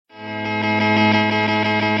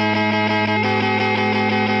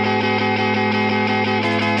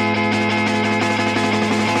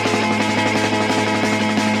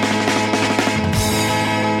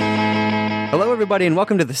everybody, and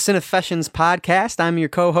welcome to the Cinefessions podcast. I'm your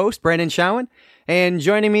co-host, Brandon Showen, and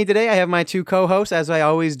joining me today, I have my two co-hosts, as I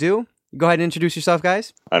always do. Go ahead and introduce yourself,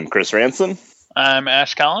 guys. I'm Chris Ransom. I'm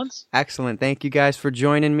Ash Collins. Excellent. Thank you guys for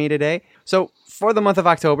joining me today. So, for the month of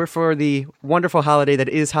October, for the wonderful holiday that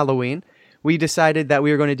is Halloween, we decided that we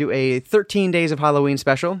were going to do a 13 days of Halloween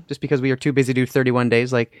special, just because we are too busy to do 31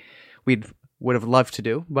 days like we would have loved to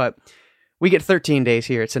do. But we get 13 days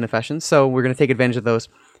here at Cinefessions, so we're going to take advantage of those.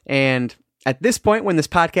 And at this point, when this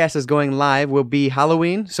podcast is going live, will be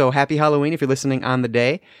Halloween. So happy Halloween if you're listening on the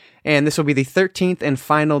day. And this will be the 13th and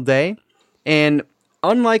final day. And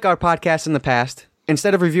unlike our podcasts in the past,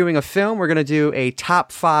 instead of reviewing a film, we're going to do a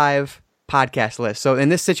top 5 podcast list. So in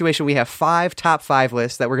this situation, we have 5 top 5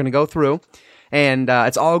 lists that we're going to go through. And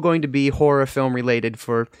it's all going to be horror film related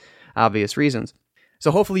for obvious reasons. So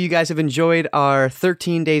hopefully you guys have enjoyed our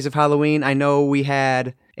 13 days of Halloween. I know we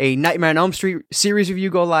had a Nightmare on Elm Street series review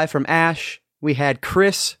go live from Ash. We had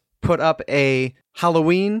Chris put up a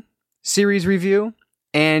Halloween series review.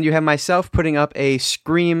 And you have myself putting up a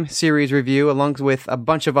Scream series review along with a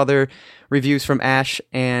bunch of other reviews from Ash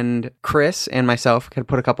and Chris and myself. Could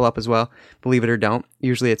put a couple up as well, believe it or don't.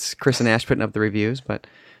 Usually it's Chris and Ash putting up the reviews, but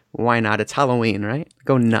why not? It's Halloween, right?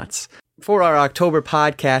 Go nuts. For our October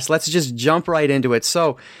podcast, let's just jump right into it.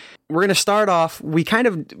 So we're going to start off. We kind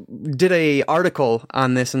of did a article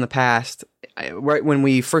on this in the past, right when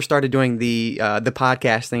we first started doing the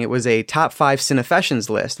podcasting. It was a top 5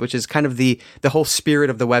 Cinefessions list, which is kind of the whole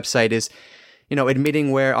spirit of the website is, you know,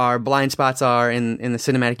 admitting where our blind spots are in the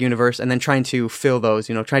cinematic universe and then trying to fill those,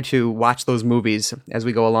 you know, try to watch those movies as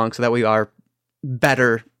we go along so that we are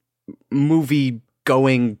better movie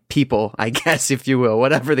going people, I guess, if you will,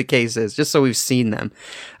 whatever the case is, just so we've seen them.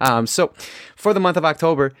 So for the month of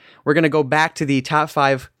October, we're going to go back to the top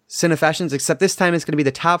 5 Cinefessions, except this time it's going to be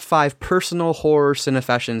the top 5 personal horror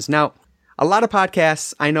Cinefessions. Now, a lot of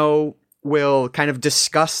podcasts I know will kind of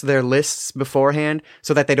discuss their lists beforehand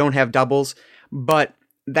so that they don't have doubles, but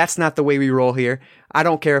that's not the way we roll here. I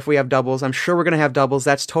don't care if we have doubles. I'm sure we're going to have doubles.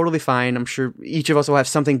 That's totally fine. I'm sure each of us will have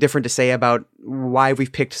something different to say about why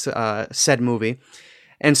we've picked said movie.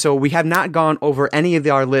 And so we have not gone over any of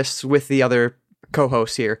our lists with the other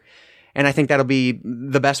co-hosts here. And I think that'll be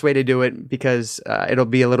the best way to do it because it'll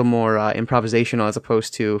be a little more improvisational as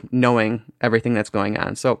opposed to knowing everything that's going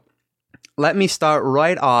on. So let me start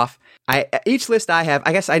right off. Each list I have,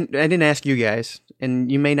 I guess I didn't ask you guys,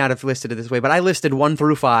 and you may not have listed it this way, but I listed 1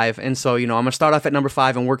 through 5. And so, you know, I'm going to start off at number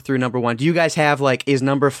 5 and work through number 1. Do you guys have is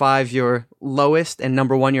number 5 your lowest and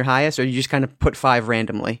number 1 your highest, or you just kind of put 5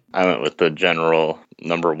 randomly? I went with the general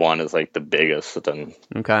number 1 is the biggest. Then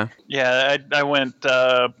Okay. Yeah, I went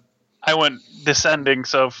descending,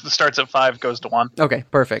 so if it starts at 5, goes to 1. Okay,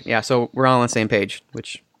 perfect. Yeah, so we're all on the same page,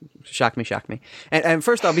 which shocked me. And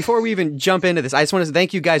first off, before we even jump into this, I just want to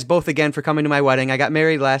thank you guys both again for coming to my wedding. I got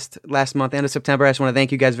married last month, end of September. I just want to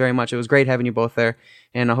thank you guys very much. It was great having you both there,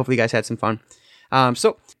 and hopefully you guys had some fun.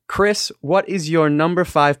 So, Chris, what is your number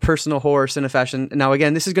 5 personal horror Cinefession? Now,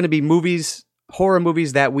 again, this is going to be horror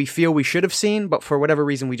movies that we feel we should have seen, but for whatever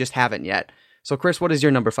reason, we just haven't yet. So, Chris, what is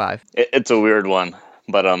your number 5? It's a weird one,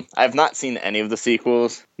 but I've not seen any of the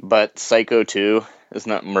sequels, but Psycho 2 is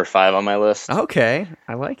number 5 on my list. Okay,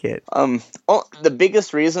 I like it. The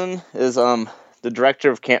biggest reason is the director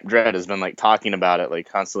of Camp Dread has been talking about it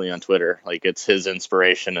constantly on Twitter. It's his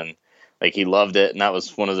inspiration and he loved it, and that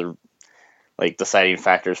was one of the deciding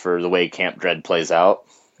factors for the way Camp Dread plays out.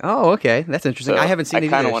 Oh, okay, that's interesting. So I haven't seen it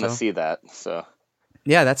either. I kind of want to see that. So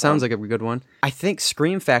yeah, that sounds like a good one. I think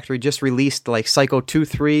Scream Factory just released Psycho 2,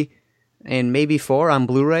 3, and maybe 4 on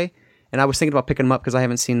Blu-ray. And I was thinking about picking them up because I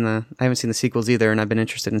haven't seen the sequels either, and I've been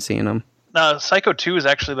interested in seeing them. Psycho 2 is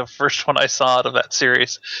actually the first one I saw out of that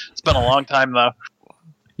series. It's been a long time, though.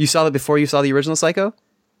 You saw it before you saw the original Psycho?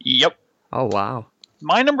 Yep. Oh, wow.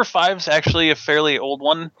 My number 5 is actually a fairly old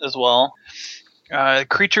one as well.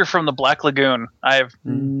 Creature from the Black Lagoon. I've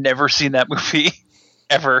never seen that movie.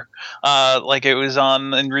 Ever. It was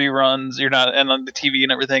on in reruns, and on the TV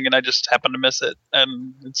and everything, and I just happened to miss it.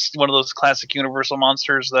 And it's one of those classic Universal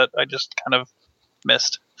monsters that I just kind of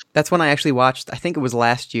missed. That's when I actually watched, I think it was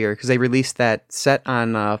last year, because they released that set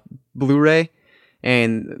on Blu-ray,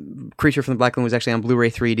 and Creature from the Black Lagoon was actually on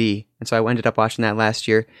Blu-ray 3D, and so I ended up watching that last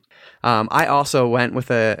year. I also went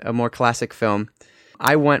with a more classic film.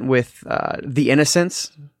 I went with The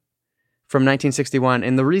Innocents from 1961,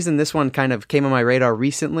 and the reason this one kind of came on my radar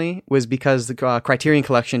recently was because the Criterion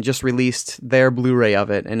Collection just released their Blu-ray of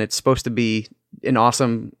it, and it's supposed to be an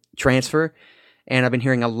awesome transfer, and I've been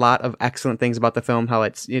hearing a lot of excellent things about the film, how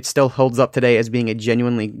it still holds up today as being a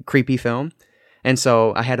genuinely creepy film, And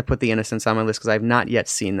so I had to put The Innocents on my list because I have not yet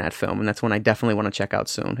seen that film, and that's one I definitely want to check out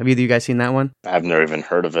soon. Have either of you guys seen that one? I've never even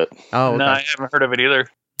heard of it. Oh, okay. No, I haven't heard of it either.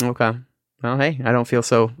 Okay. Well, hey, I don't feel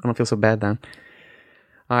so bad then.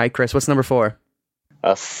 All right, Chris, what's number 4?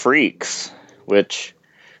 Freaks, which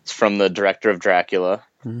is from the director of Dracula,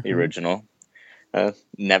 the original.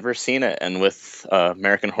 Never seen it, and with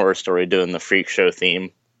American Horror Story doing the Freak Show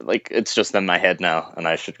theme, like it's just in my head now, and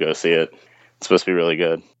I should go see it. It's supposed to be really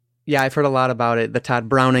good. Yeah, I've heard a lot about it. The Todd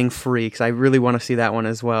Browning Freaks. I really want to see that one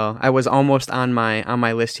as well. I was almost on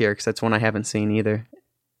my list here because that's one I haven't seen either.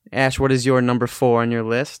 Ash, what is your number 4 on your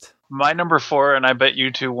list? My number 4, and I bet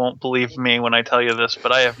you two won't believe me when I tell you this,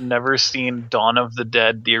 but I have never seen Dawn of the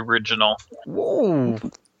Dead, the original. Whoa.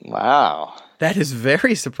 Wow. That is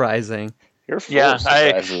very surprising. You're full of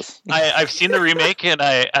surprises. I've seen the remake, and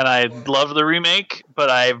I love the remake, but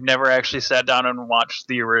I've never actually sat down and watched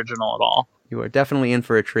the original at all. You are definitely in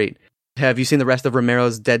for a treat. Have you seen the rest of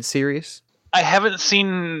Romero's Dead series? I haven't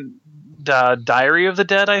seen the Diary of the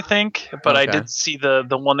Dead, I think, but I did see the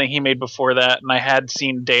one that he made before that, and I had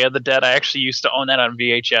seen Day of the Dead. I actually used to own that on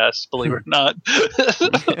VHS, believe it or not.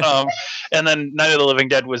 And then Night of the Living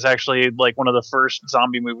Dead was actually like one of the first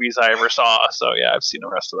zombie movies I ever saw. So yeah, I've seen the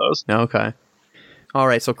rest of those. Okay. All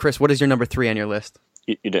right. So Chris, what is your number 3 on your list?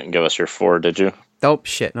 You didn't give us your 4, did you? Oh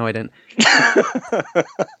shit! No, I didn't.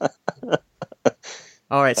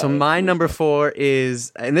 All right, so my number 4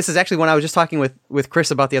 is, and this is actually one I was just talking with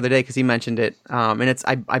Chris about the other day because he mentioned it. And it's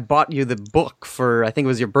I bought you the book for, I think it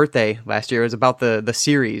was your birthday last year. It was about the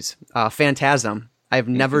series Phantasm. I've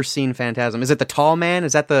never seen Phantasm. Is it the tall man?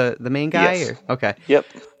 Is that the main guy? Yes. Or? Okay. Yep.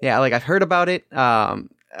 Yeah, like I've heard about it.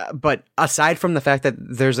 But aside from the fact that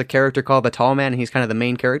there's a character called the Tall Man and he's kind of the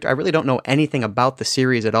main character, I really don't know anything about the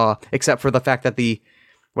series at all, except for the fact that the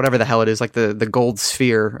whatever the hell it is, like the gold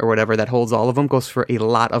sphere or whatever that holds all of them, goes for a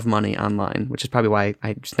lot of money online, which is probably why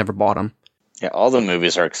I just never bought them. Yeah, all the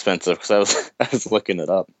movies are expensive because I was looking it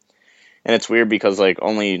up, and it's weird because like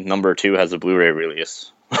only number 2 has a Blu-ray release.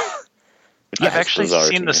 I've actually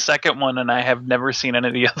seen the second one, and I have never seen any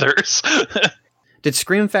of the others. Did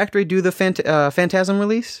Scream Factory do the Phantasm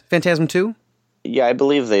release? Phantasm 2? Yeah, I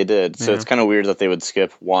believe they did. So it's kind of weird that they would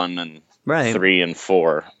skip 1 and 3 and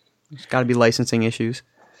 4. There's got to be licensing issues.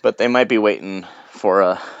 But they might be waiting for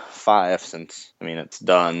a 5 since, I mean, it's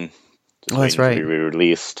done. That's right. To be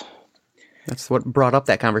re-released. That's what brought up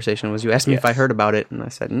that conversation, was you asked me if I heard about it, and I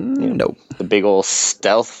said, no. The big old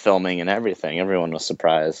stealth filming and everything. Everyone was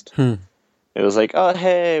surprised. It was like, oh,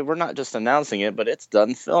 hey, we're not just announcing it, but it's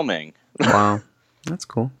done filming. Wow. That's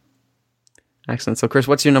cool. Excellent. So, Chris,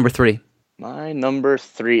 what's your number 3? My number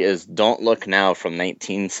 3 is Don't Look Now from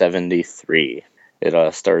 1973.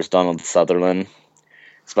 It stars Donald Sutherland.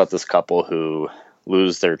 It's about this couple who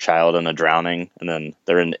lose their child in a drowning, and then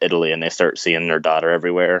they're in Italy, and they start seeing their daughter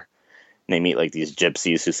everywhere. And they meet like these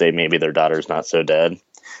gypsies who say maybe their daughter's not so dead.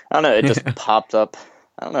 I don't know. It just popped up.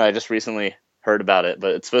 I don't know. I just recently heard about it,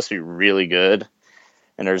 but it's supposed to be really good.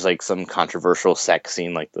 And there's like some controversial sex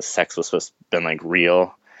scene, like the sex was supposed to have been like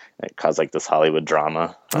real. And it caused like this Hollywood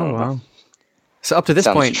drama. Oh, wow. So up to this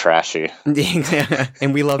point, trashy.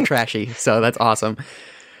 And we love trashy, so that's awesome.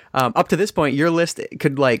 Up to this point, your list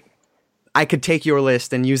could I could take your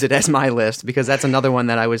list and use it as my list, because that's another one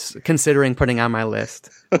that I was considering putting on my list,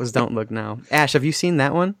 was Don't Look Now. Ash, have you seen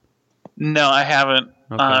that one? No, I haven't.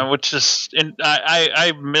 Okay. Which is,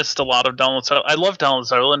 I missed a lot of Donald Sutherland. I love Donald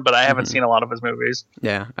Sutherland, but I haven't seen a lot of his movies.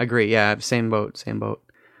 Yeah, agree. Yeah, same boat.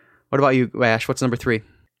 What about you, Ash? What's number 3?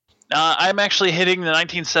 I'm actually hitting the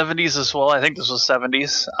 1970s as well. I think this was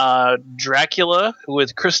 70s. Dracula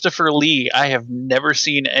with Christopher Lee. I have never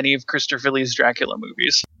seen any of Christopher Lee's Dracula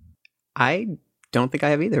movies. I don't think I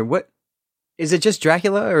have either. What is it? Just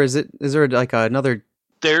Dracula, or is there like another?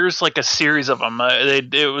 There's like a series of them.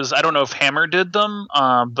 It was, I don't know if Hammer did them,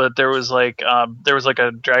 but there was like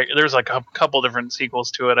a couple different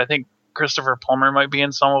sequels to it. I think Christopher Plummer might be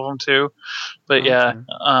in some of them too, but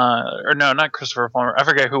or no, not Christopher Plummer. I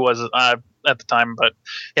forget who was at the time, but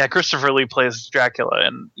yeah, Christopher Lee plays Dracula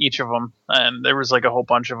in each of them, and there was like a whole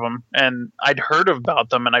bunch of them, and I'd heard about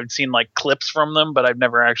them and I'd seen like clips from them, but I've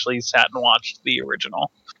never actually sat and watched the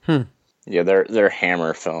original. Yeah, they're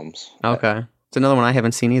Hammer films. Okay, it's another one I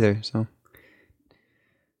haven't seen either.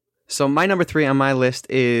 So my number 3 on my list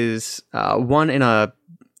is one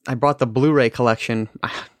I brought the Blu-ray collection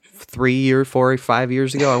 4 or 5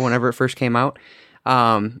 years ago, whenever it first came out,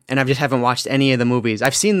 and I just haven't watched any of the movies.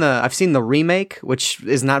 I've seen the remake, which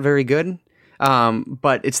is not very good,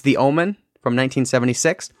 but it's The Omen from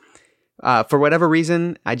 1976. For whatever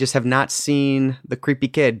reason, I just have not seen The Creepy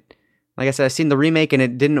Kid. Like I said, I've seen the remake and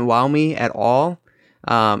it didn't wow me at all.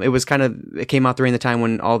 It came out during the time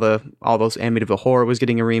when all those Amityville Horror was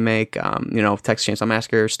getting a remake. Texas Chainsaw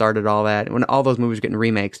Massacre started all that, when all those movies were getting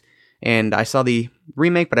remakes. And I saw the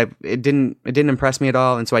remake, but it didn't impress me at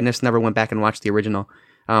all, and so I just never went back and watched the original.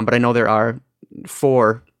 But I know there are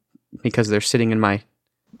 4 because they're sitting in my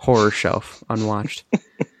horror shelf unwatched.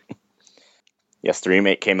 Yes, the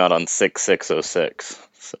remake came out on 6/6/06.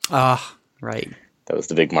 So Right. that was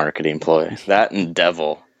the big marketing ploy. That and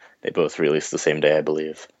Devil, they both released the same day, I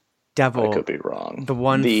believe. Devil. I could be wrong. The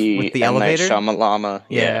one with the elevator? Shyamalama.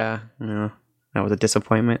 Yeah. No, that was a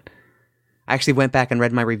disappointment. I actually went back and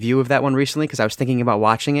read my review of that one recently because I was thinking about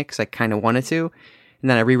watching it because I kind of wanted to. And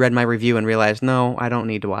then I reread my review and realized, no, I don't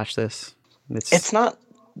need to watch this. It's not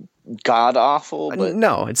god-awful, but...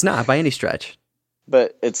 No, it's not by any stretch.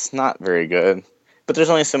 But it's not very good. But there's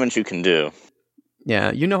only so much you can do.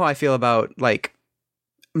 Yeah, you know how I feel about, like,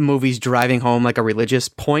 movies driving home, like, a religious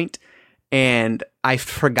point, and I've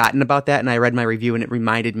forgotten about that, and I read my review, and it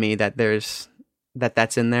reminded me that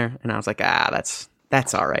that's in there, and I was like,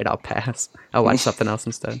 that's all right, I'll pass. I'll watch something else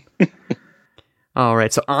instead. All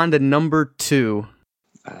right, so on to number 2.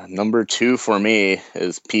 Number 2 for me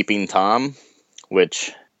is Peeping Tom,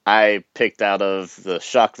 which I picked out of the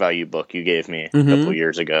shock value book you gave me a couple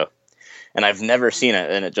years ago. And I've never seen it,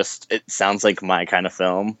 and it sounds like my kind of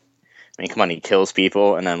film. I mean, come on, he kills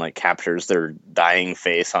people and then, like, captures their dying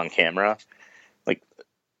face on camera. Like,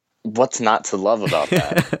 what's not to love about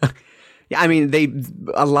that? Yeah, I mean,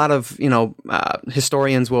 a lot of,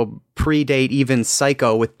 historians will predate even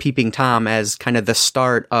Psycho with Peeping Tom as kind of the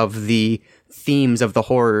start of the themes of the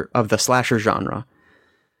horror of the slasher genre.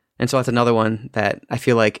 And so that's another one that I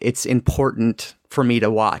feel like it's important for me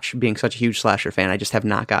to watch, being such a huge slasher fan. I just have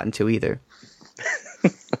not gotten to either.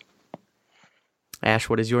 Ash,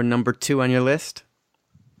 what is your number 2 on your list?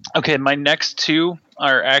 Okay, my next 2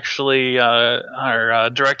 are actually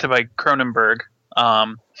directed by Cronenberg.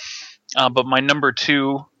 But my number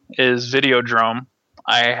 2 is Videodrome.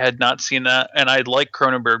 I had not seen that, and I like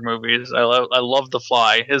Cronenberg movies. I love The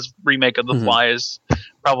Fly. His remake of The Fly is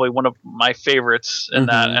probably one of my favorites in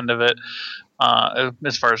that end of it,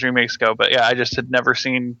 as far as remakes go. But yeah, I just had never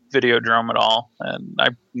seen Videodrome at all, and I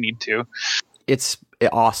need to. It's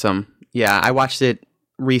awesome. Yeah, I watched it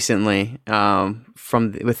recently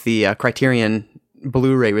with the Criterion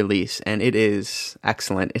Blu-ray release, and it is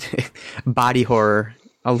excellent. Body horror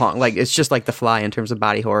it's just like The Fly in terms of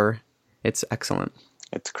body horror. It's excellent.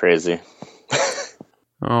 It's crazy.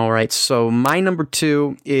 All right, so my number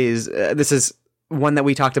 2 is this is one that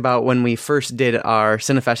we talked about when we first did our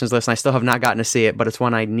Cinefessions list, and I still have not gotten to see it, but it's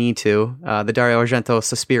one I need to. The Dario Argento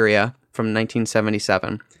Suspiria from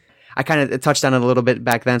 1977. I kind of touched on it a little bit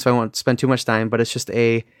back then, so I won't spend too much time, but it's just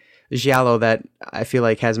a giallo that I feel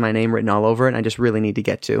like has my name written all over it, and I just really need to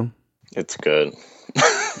get to. It's good.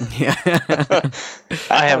 Yeah.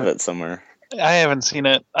 I have it somewhere. I haven't seen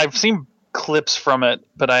it. I've seen clips from it,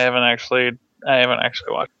 but I haven't actually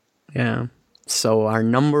watched it. Yeah. So our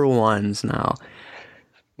number 1s now.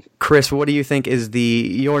 Chris, what do you think is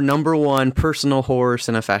your number 1 personal horror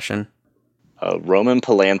cinefession? Roman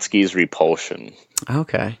Polanski's Repulsion.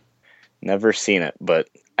 Okay. Never seen it, but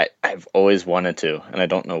I've always wanted to, and I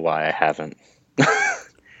don't know why I haven't.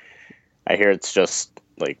 I hear it's just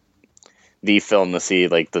like the film to see,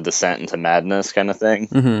 like the descent into madness kind of thing.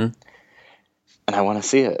 And I want to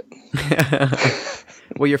see it.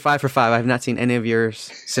 Well, you're 5 for 5. I've not seen any of your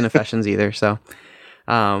Cinefessions either. So,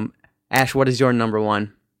 Ash, what is your number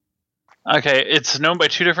 1? Okay, it's known by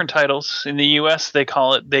 2 different titles. In the U.S., they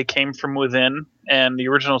call it They Came From Within, and the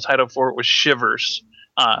original title for it was Shivers.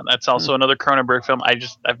 That's also another Cronenberg film.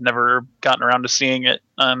 I've never gotten around to seeing it.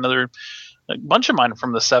 A bunch of mine are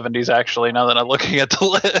from the 70s, actually, now that I'm looking at the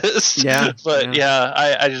list. Yeah. But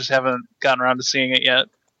I just haven't gotten around to seeing it yet.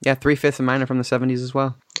 Yeah, 3/5 of mine are from the 70s as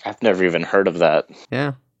well. I've never even heard of that.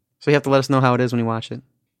 Yeah. So you have to let us know how it is when you watch it.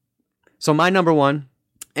 So my number 1,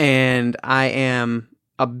 and I am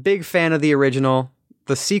a big fan of the original.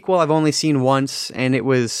 The sequel I've only seen once, and it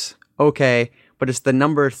was okay, but it's the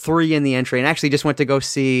number 3 in the entry. And actually just went to go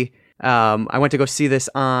see, I went to go see this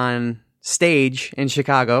on stage in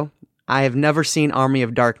Chicago. I have never seen Army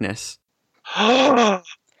of Darkness. Oh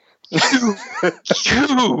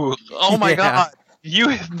my God. You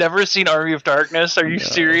have never seen Army of Darkness? Are you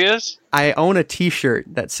serious? I own a t-shirt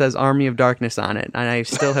that says Army of Darkness on it, and I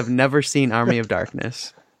still have never seen Army of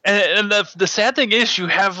Darkness. And the sad thing is you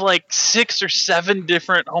have like 6 or 7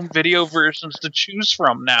 different home video versions to choose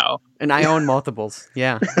from now. And I own multiples.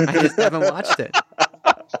 Yeah. I just haven't watched it.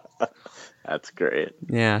 That's great.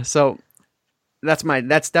 Yeah. So that's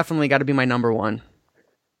definitely got to be my number 1.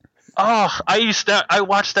 Oh, I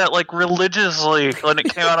watched that like religiously when it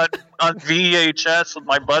came out on VHS with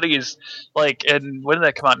my buddies. Like, and when did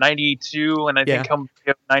that come out? 92, and I Yeah.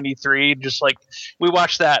 think 93. Just like we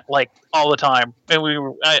watched that like all the time, and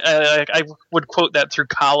I would quote that through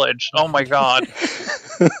college. Oh my god.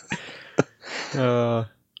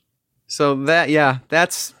 So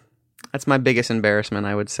that's my biggest embarrassment,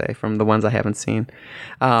 I would say, from the ones I haven't seen.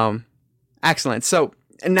 Excellent. So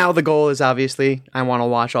and now the goal is obviously I want to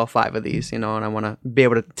watch all 5 of these, and I want to be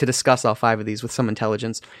able to discuss all 5 of these with some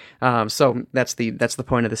intelligence. So that's the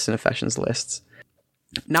point of the Cinefessions lists.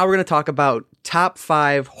 Now we're going to talk about top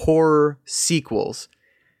 5 horror sequels.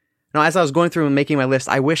 Now, as I was going through and making my list,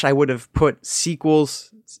 I wish I would have put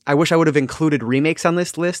sequels. I wish I would have included remakes on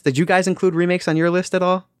this list. Did you guys include remakes on your list at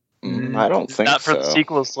all? I don't think so. Not for the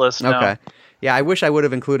sequels list. No. Okay. Yeah, I wish I would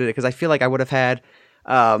have included it because I feel like I would have had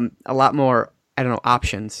a lot more, I don't know,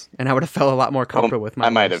 options, and I would have felt a lot more comfortable with my I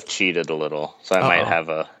might list. have cheated a little, so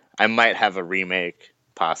I might have a remake,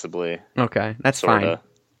 possibly. Okay, that's Sorta.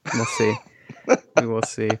 fine. We'll see. We will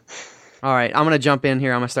see. All right, I'm going to jump in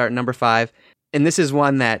here. I'm going to start at number 5. And this is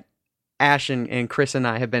one that Ash and Chris and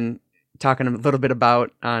I have been talking a little bit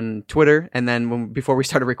about on Twitter. And then before we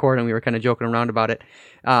started recording, we were kind of joking around about it.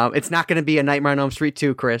 It's not going to be a Nightmare on Elm Street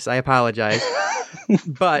 2, Chris. I apologize.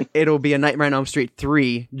 But it'll be a Nightmare on Elm Street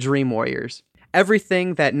 3, Dream Warriors.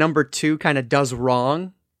 Everything that number 2 kind of does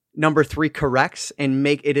wrong, number 3 corrects and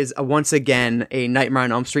make it is once again a Nightmare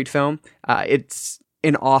on Elm Street film. It's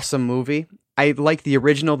an awesome movie. I like the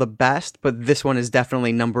original the best, but this one is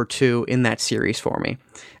definitely number 2 in that series for me.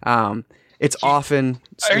 It's often...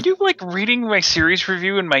 Are you like reading my series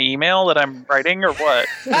review in my email that I'm writing or what?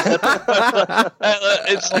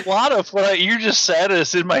 It's a lot of what you just said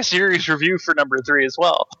is in my series review for number 3 as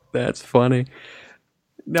well. That's funny.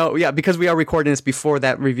 No, yeah, because we are recording this before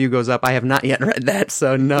that review goes up, I have not yet read that,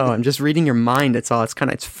 so no, I'm just reading your mind, it's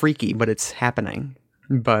freaky, but it's happening.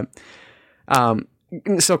 But,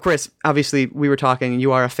 so Chris, obviously we were talking,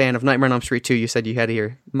 you are a fan of Nightmare on Elm Street 2, you said you had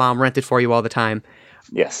your mom rent it for you all the time.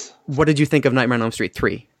 Yes. What did you think of Nightmare on Elm Street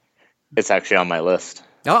 3? It's actually on my list.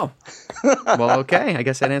 Oh, well, okay, I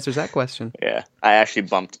guess that answers that question. Yeah, I actually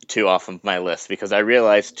bumped 2 off of my list because I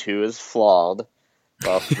realized 2 is flawed,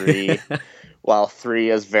 while 3... While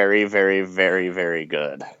 3 is very, very, very, very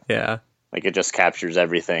good. Yeah. Like, it just captures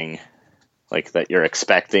everything like that you're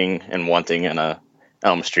expecting and wanting in a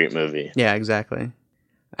Elm Street movie. Yeah, exactly.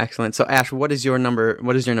 Excellent. So, Ash, what is your number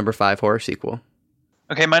 5 horror sequel?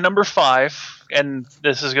 Okay, my number 5, and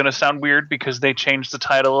this is going to sound weird because they changed the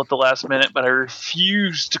title at the last minute, but I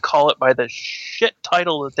refuse to call it by the shit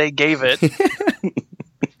title that they gave it,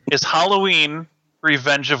 is Halloween,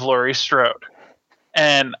 Revenge of Laurie Strode.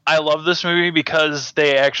 And I love this movie because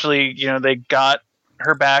they actually, they got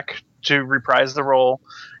her back to reprise the role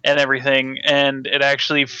and everything. And it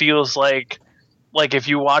actually feels like if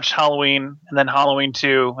you watch Halloween and then Halloween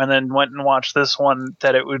 2 and then went and watched this one,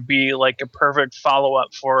 that it would be like a perfect follow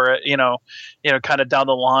up for it, kind of down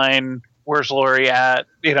the line. Where's Laurie at,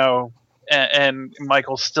 and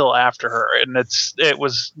Michael's still after her. And it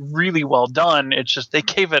was really well done. It's just, they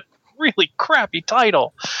gave it really crappy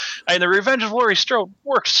title, and the Revenge of Laurie Strode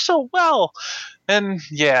works so well. And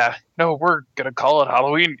we're gonna call it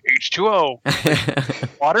Halloween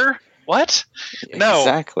H2O. Water? What? No,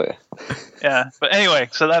 exactly. Yeah, but anyway,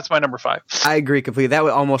 so that's my number 5. I agree completely. That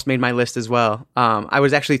almost made my list as well. I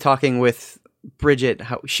was actually talking with Bridget,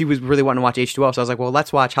 how she was really wanting to watch H2O, so I was like, well,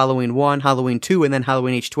 let's watch Halloween 1, Halloween 2, and then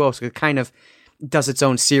Halloween H2O. So it kind of does its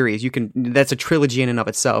own series. That's a trilogy in and of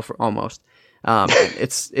itself almost.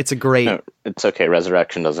 It's a great... No, it's okay.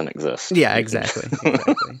 Resurrection doesn't exist. Yeah, exactly.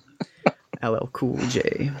 LL Cool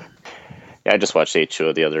J. Yeah, I just watched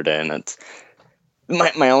H2O the other day, and it's...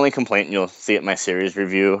 My only complaint, and you'll see it in my series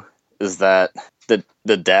review, is that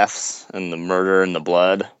the deaths and the murder and the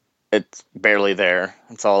blood, it's barely there.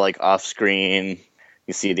 It's all like off screen.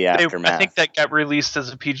 You see the aftermath. I think that got released as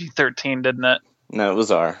a PG-13, didn't it? No, it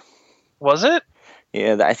was R. Was it?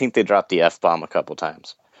 Yeah, I think they dropped the F-bomb a couple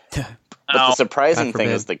times. But the surprising thing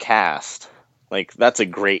is the cast. Like, that's a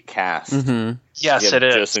great cast. Mm-hmm. Yes, it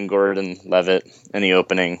is. Joseph Gordon-Levitt in the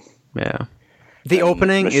opening. Yeah. The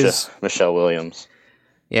opening is... Michelle Williams.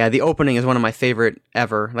 Yeah, the opening is one of my favorite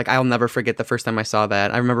ever. Like, I'll never forget the first time I saw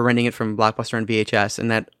that. I remember renting it from Blockbuster on VHS, and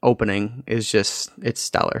that opening is just... It's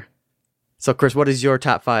stellar. So, Chris, what is your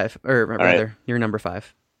top 5? Or rather, your number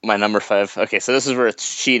 5? My number 5. Okay, so this is where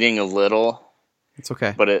it's cheating a little. It's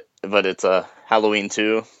okay. But it's a Halloween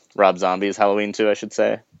 2. Rob Zombie's Halloween 2, I should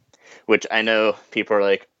say. Which I know people are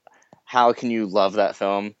like, how can you love that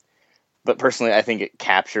film? But personally, I think it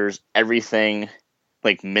captures everything,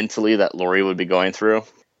 like, mentally that Laurie would be going through.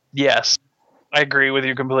 Yes, I agree with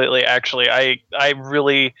you completely. Actually, I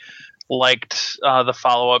really liked the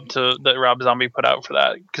follow up to that Rob Zombie put out for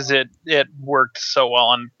that because it worked so well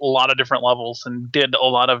on a lot of different levels and did a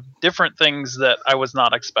lot of different things that I was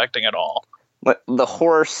not expecting at all. But the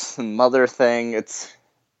horse and mother thing, it's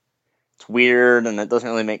weird and it doesn't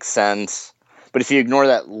really make sense. But if you ignore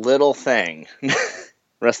that little thing, the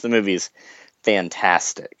rest of the movie's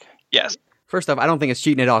fantastic. Yes. First off, I don't think it's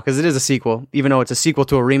cheating at all because it is a sequel. Even though it's a sequel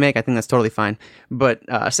to a remake, I think that's totally fine. But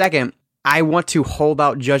second, I want to hold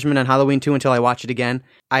out judgment on Halloween 2 until I watch it again.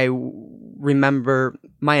 I remember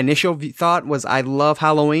my initial thought was I love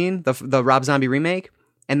Halloween, the Rob Zombie remake,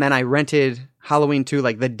 and then I rented Halloween 2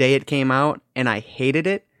 like the day it came out, and I hated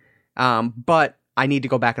it. But I need to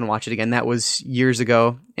go back and watch it again. That was years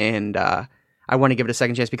ago, and I want to give it a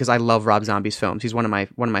second chance because I love Rob Zombie's films. He's one of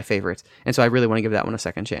my favorites, and so I really want to give that one a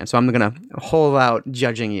second chance. So I'm gonna hold out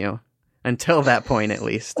judging you until that point at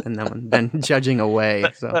least, and then judging away.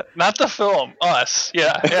 So not the film, us.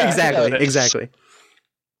 Yeah, exactly.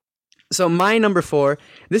 So my number 4,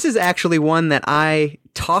 this is actually one that I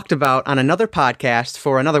talked about on another podcast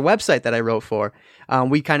for another website that I wrote for.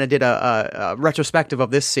 We kind of did a retrospective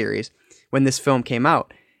of this series when this film came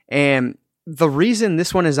out, and the reason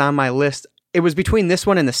this one is on my list, it was between this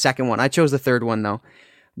one and the second one. I chose the third one though.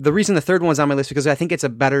 The reason the third one's on my list because I think it's a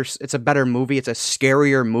better movie. It's a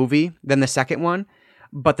scarier movie than the second one.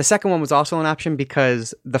 But the second one was also an option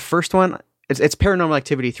because the first one, it's Paranormal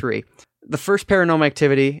Activity 3. The first Paranormal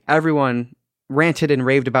Activity, everyone ranted and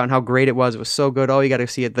raved about how great it was. It was so good. Oh, you got to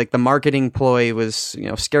see it. Like the marketing ploy was,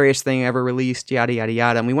 scariest thing ever released, yada, yada,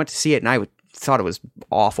 yada. And we went to see it and I thought it was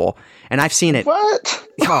awful. And I've seen it. What?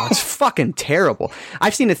 Oh, it's fucking terrible.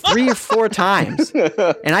 I've seen it 3 or 4 times,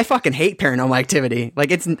 and I fucking hate Paranormal Activity.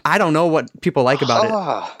 Like I don't know what people like about it.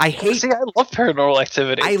 I love Paranormal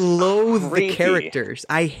Activity. I loathe the characters.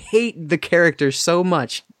 I hate the characters so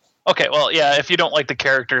much. Okay, well, yeah, if you don't like the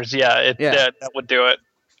characters, that would do it.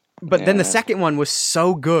 But then the second one was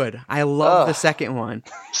so good. I love the second one.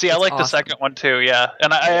 See, I like the second one too, yeah.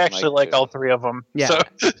 And I actually like all 3 of them. Yeah. So.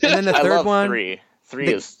 And then the third one. 3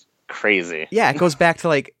 is crazy. Yeah, it goes back to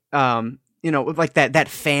like, like that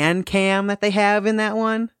fan cam that they have in that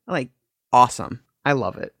one. Like, awesome. I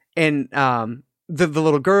love it. And the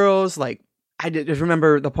little girls, like, I just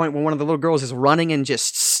remember the point when one of the little girls is running and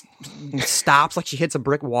just stops like she hits a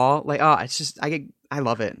brick wall. Like, oh, it's just, I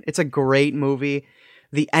love it. It's a great movie.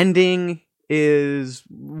 The ending is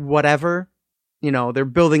whatever. They're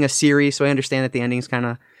building a series, so I understand that the ending's kind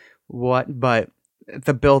of but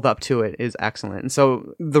the build up to it is excellent. And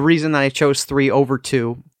so the reason that I chose 3 over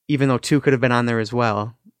 2, even though 2 could have been on there as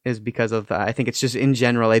well, is because of I think it's just in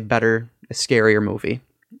general a scarier movie,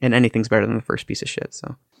 and anything's better than the first piece of shit.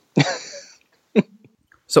 So,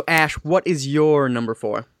 so Ash, what is your number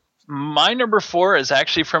 4? My number 4 is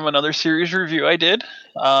actually from another series review I did.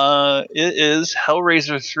 It is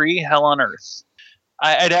Hellraiser 3: Hell on Earth.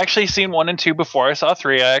 I'd actually seen 1 and 2 before I saw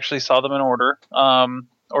 3. I actually saw them in order,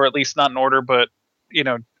 or at least not in order, but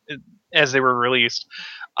as they were released.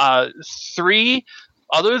 3,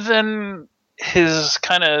 other than his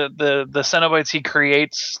kind of the Cenobites he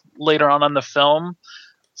creates later on in the film,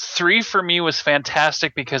 3 for me was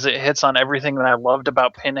fantastic because it hits on everything that I loved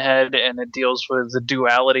about Pinhead, and it deals with the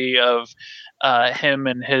duality of him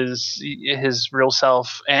and his real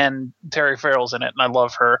self, and Terry Farrell's in it, and I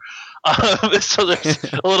love her. So there's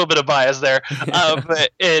a little bit of bias there, but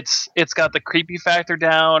it's got the creepy factor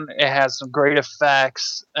down. It has some great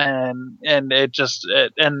effects, and and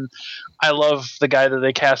I love the guy that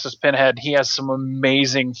they cast as Pinhead. He has some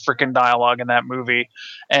amazing freaking dialogue in that movie,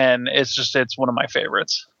 and it's one of my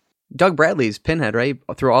favorites. Doug Bradley's Pinhead, right?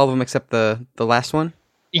 Through all of them except the last one?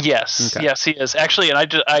 Yes, okay. Yes, he is. Actually,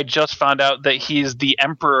 and I just found out that he's the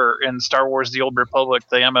Emperor in Star Wars The Old Republic,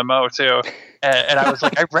 the MMO, too. And I was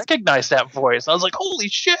like, I recognize that voice. I was like, holy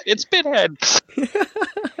shit, it's Pinhead.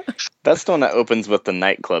 That's the one that opens with the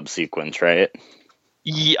nightclub sequence, right?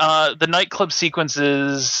 Yeah, the nightclub sequence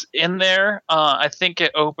is in there. I think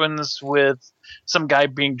it opens with some guy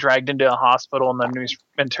being dragged into a hospital, and the news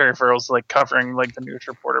and Terry Farrell's like covering like the news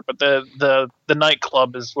reporter. But the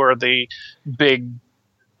nightclub is where the big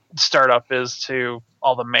startup is to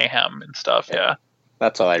all the mayhem and stuff. Yeah,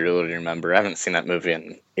 that's all I really remember. I haven't seen that movie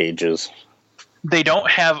in ages. They don't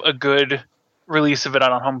have a good release of it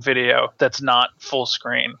on home video that's not full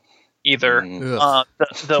screen either.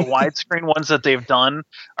 The widescreen ones that they've done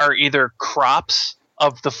are either crops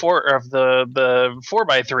of the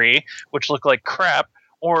 4x3, which look like crap,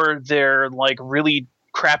 or they're like really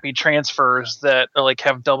crappy transfers that are like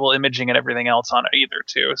have double imaging and everything else on it either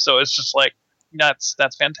too. So it's just like That's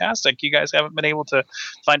fantastic. You guys haven't been able to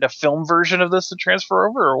find a film version of this to transfer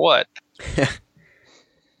over, or what?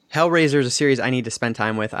 Hellraiser is a series I need to spend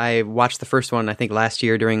time with. I watched the first one, I think, last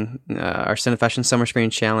year during our Cinefessions Summer Screen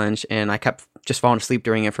Challenge, and I kept just falling asleep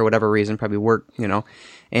during it for whatever reason, probably work,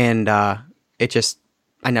 and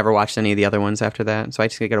I never watched any of the other ones after that, so I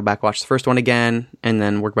just got to go back, watch the first one again, and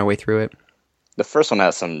then work my way through it. The first one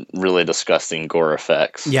has some really disgusting gore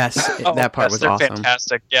effects. Yes, that part was awesome.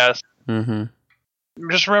 Fantastic, yes. Mm-hmm.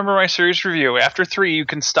 Just remember my series review. After 3, you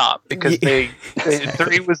can stop, because 3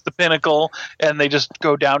 was the pinnacle, and they just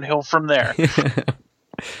go downhill from there.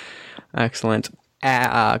 Excellent.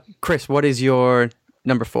 Chris, what is your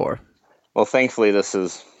number 4? Well, thankfully, this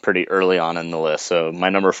is pretty early on in the list, so my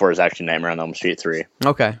number 4 is actually Nightmare on Elm Street 3.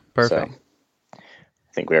 Okay, perfect. So,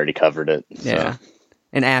 I think we already covered it. Yeah.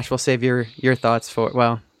 And Ash, we'll save your thoughts for...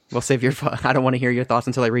 Well, we'll save your... I don't want to hear your thoughts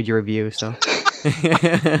until I read your review, so...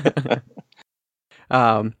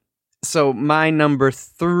 So my number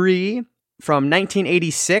 3 from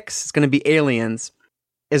 1986 is going to be Aliens.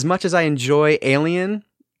 As much as I enjoy Alien,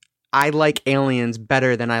 I like Aliens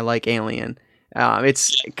better than I like Alien.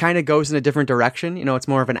 It kind of goes in a different direction. It's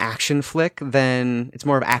more of an action flick it's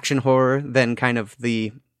more of action horror than kind of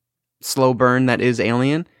the slow burn that is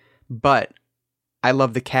Alien. But I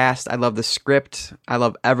love the cast. I love the script. I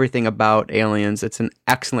love everything about Aliens. It's an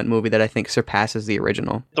excellent movie that I think surpasses the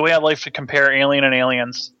original. The way I like to compare Alien and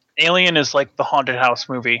Aliens, Alien is like the haunted house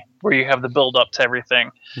movie where you have the build up to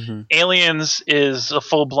everything. Mm-hmm. Aliens is a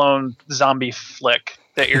full-blown zombie flick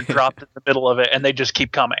that you're dropped in the middle of it and they just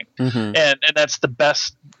keep coming. Mm-hmm. And that's the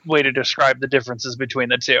best way to describe the differences between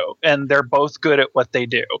the two. And they're both good at what they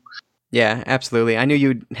do. Yeah, absolutely. I knew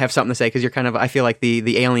you'd have something to say because you're kind of, I feel like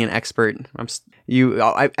the Alien expert.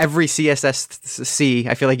 Every CSSC,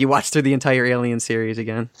 I feel like you watched through the entire Alien series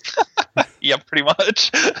again. Yeah, pretty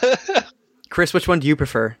much. Chris, which one do you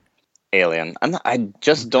prefer? Alien. I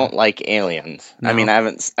just don't like Aliens. No. I mean, I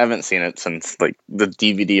haven't seen it since like the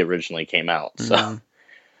DVD originally came out. So,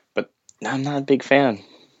 but I'm not a big fan.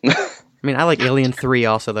 I mean, I like Alien 3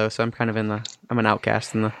 also though, so I'm kind of I'm an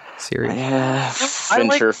outcast in the series. Yeah,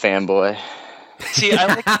 Fincher fanboy. See, I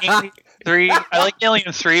like Alien 3. I like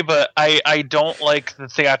Alien 3, but I don't like the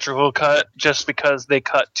theatrical cut just because they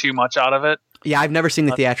cut too much out of it. Yeah, I've never seen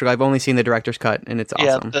the theatrical. I've only seen the director's cut, and it's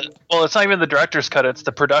awesome. Well, it's not even the director's cut; it's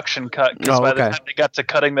the production cut. Because by the time they got to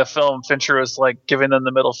cutting the film, Fincher was like giving them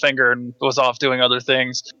the middle finger and was off doing other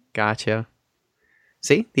things. Gotcha.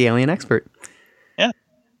 See, the Alien expert. Yeah.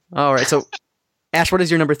 All right. So, Ash, what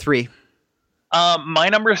is your number 3? My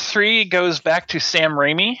number 3 goes back to Sam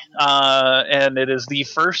Raimi, and it is the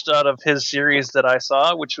first out of his series that I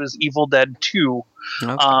saw, which was Evil Dead 2.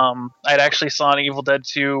 Okay. I'd actually saw Evil Dead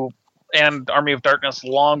 2 and Army of Darkness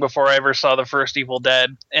long before I ever saw the first Evil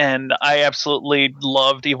Dead, and I absolutely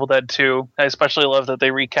loved Evil Dead 2. I especially love that they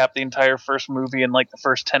recapped the entire first movie in like the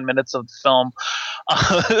first 10 minutes of the film,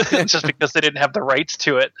 just because they didn't have the rights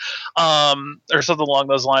to it, or something along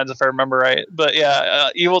those lines if I remember right. But yeah,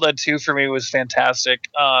 Evil Dead 2 for me was fantastic.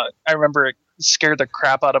 I remember it scared the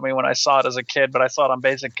crap out of me when I saw it as a kid, but I saw it on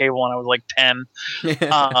basic cable when I was like 10.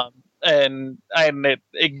 And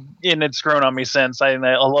it's grown on me since. I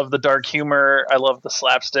love the dark humor. I love the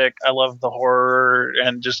slapstick. I love the horror,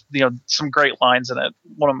 and just some great lines in it.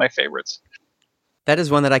 One of my favorites. That is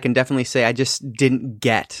one that I can definitely say I just didn't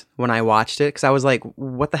get when I watched it, because I was like,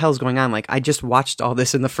 "What the hell's going on?" Like, I just watched all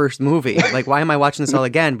this in the first movie. Like, why am I watching this all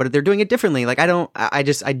again? But they're doing it differently. Like,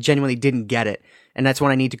 I genuinely didn't get it, and that's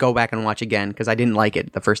when I need to go back and watch again because I didn't like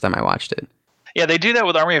it the first time I watched it. Yeah, they do that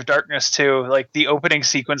with Army of Darkness too. Like the opening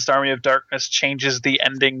sequence to Army of Darkness changes the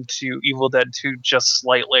ending to Evil Dead 2 just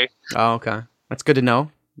slightly. Oh, okay. That's good to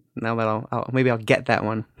know. Now that maybe I'll get that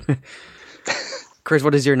one. Chris,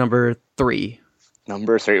 what is your number 3?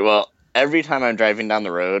 Number 3. Well, every time I'm driving down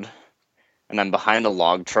the road and I'm behind a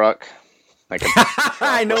log truck, like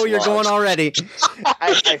I know you're going already.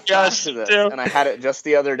 I just this, and I had it just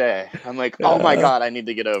the other day. I'm like, oh my god, I need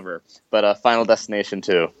to get over. But Final Destination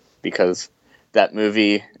 2, because that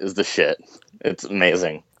movie is the shit. It's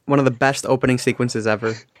amazing. One of the best opening sequences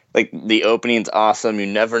ever. Like, the opening's awesome. You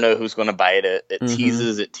never know who's going to bite it. It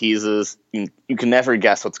teases. You can never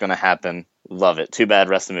guess what's going to happen. Love it. Too bad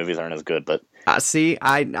rest of the movies aren't as good. But see,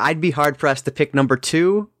 I'd be hard-pressed to pick number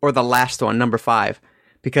 2 or the last one, number 5.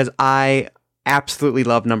 Because I absolutely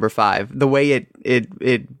love number 5. The way it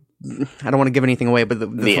I don't want to give anything away, but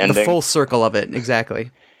the full circle of it.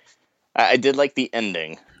 Exactly. I did like the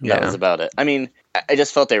ending. That was about it. I mean, I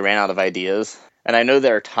just felt they ran out of ideas. And I know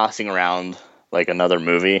they're tossing around, like, another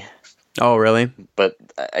movie. Oh, really? But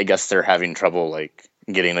I guess they're having trouble, like,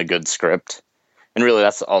 getting a good script. And really,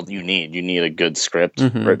 that's all you need. You need a good script,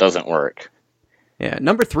 or it doesn't work. Yeah,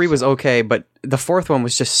 number 3 was okay, but the 4th one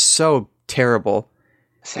was just so terrible.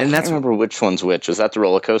 I can't remember which one's which. Is that the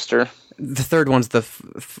roller coaster? The 3rd one's the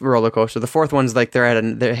roller coaster. The 4th one's like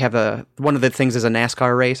they have one of the things is a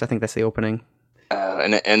NASCAR race. I think that's the opening.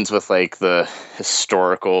 And it ends with like the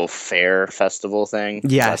historical fair festival thing.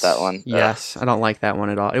 Yes, Is that one. Yes, I don't like that one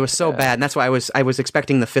at all. It was so bad, and that's why I was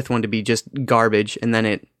expecting the 5th one to be just garbage, and then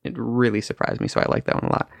it really surprised me. So I like that one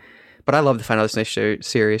a lot. But I love the Final Destination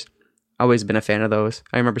series. Always been a fan of those.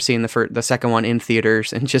 I remember seeing the second one in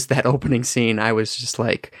theaters, and just that opening scene, I was just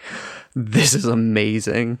like, "This is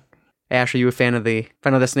amazing." Ash, are you a fan of the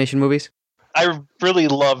Final Destination movies? I really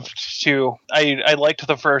loved 2. I liked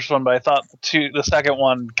the first one, but I thought the second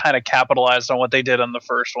one kind of capitalized on what they did on the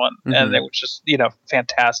first one, and it was just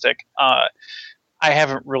fantastic. I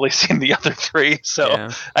haven't really seen the other 3, so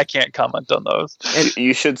I can't comment on those. And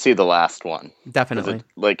you should see the last one. Definitely.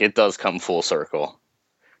 It does come full circle.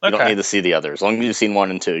 You don't need to see the others. As long as you've seen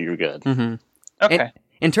 1 and 2, you're good. Mm-hmm. Okay.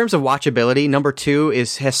 In terms of watchability, number 2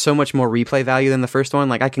 has so much more replay value than the first one.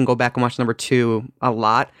 Like, I can go back and watch number 2 a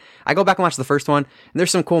lot. I go back and watch the first one, and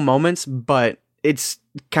there's some cool moments, but it's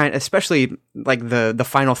especially like the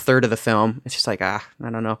final third of the film. It's just like, I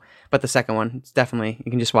don't know. But the second one, it's definitely,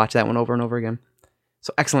 you can just watch that one over and over again.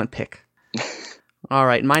 So excellent pick. All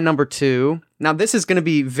right, my number 2. Now, this is going to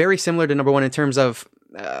be very similar to number 1 in terms of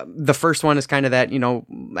the first one is kind of that,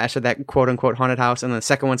 actually that quote unquote haunted house. And the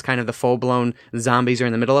second one's kind of the full blown zombies are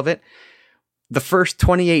in the middle of it. The first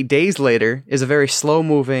 28 Days Later is a very slow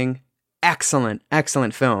moving, excellent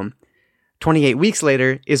film. 28 Weeks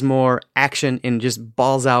Later is more action and just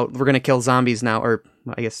balls out. We're going to kill zombies now, or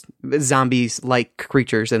I guess zombies like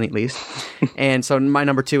creatures at least. And so my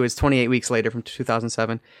number 2 is 28 Weeks Later from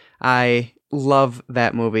 2007. I love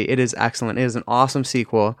that movie. It is excellent. It is an awesome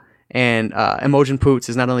sequel. And Imogen Poots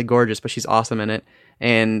is not only gorgeous, but she's awesome in it.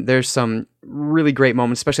 And there's some really great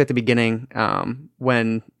moments, especially at the beginning,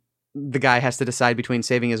 when the guy has to decide between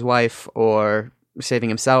saving his wife or saving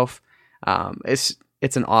himself. It's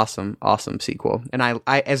an awesome sequel. And I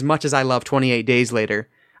as much as I love 28 Days Later,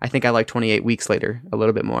 I think I like 28 Weeks Later a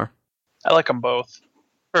little bit more. I like them both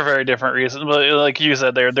for very different reasons. But like you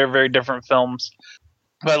said, they're very different films.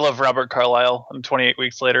 But I love Robert Carlyle in 28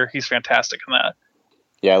 Weeks Later. He's fantastic in that.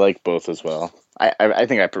 Yeah, I like both as well. I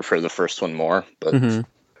think I prefer the first one more, but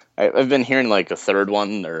I've been hearing like a third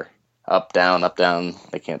one or up, down.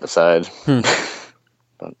 I can't decide.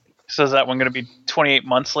 But, so is that one going to be 28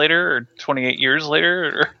 months later or 28 years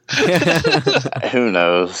later? Or? Who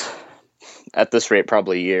knows? At this rate,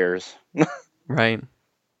 probably years. Right.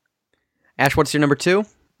 Ash, what's your number 2?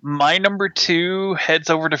 My number 2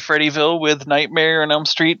 heads over to Freddyville with Nightmare on Elm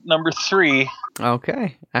Street number 3.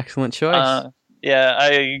 Okay, excellent choice. Yeah,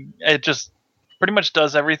 it just pretty much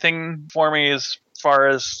does everything for me as far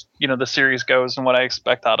as the series goes and what I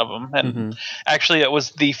expect out of them. And actually, it was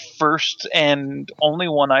the first and only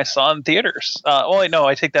one I saw in theaters. No,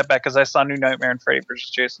 I take that back because I saw New Nightmare and Freddy vs.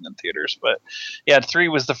 Jason in theaters. But yeah, 3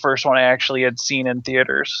 was the first one I actually had seen in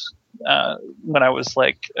theaters when I was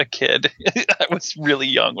like a kid. I was really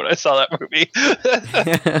young when I saw that movie.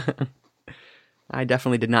 I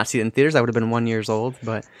definitely did not see it in theaters. I would have been 1 year old,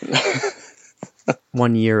 but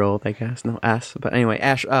 1 year old, I guess. No S. But anyway,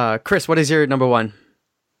 Ash, Chris, what is your number 1?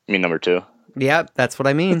 You mean number 2? Yeah, that's what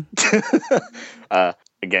I mean.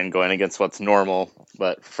 Again, going against what's normal,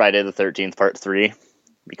 but Friday the 13th Part 3,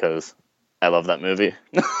 because I love that movie.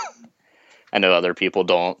 I know other people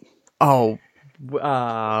don't. Oh.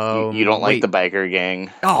 You don't like the biker gang.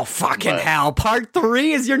 Oh, fucking hell. Part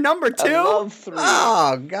 3 is your number 2? I love 3.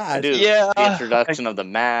 Oh, God. Dude, yeah. The introduction of the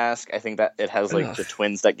mask. I think that it has like the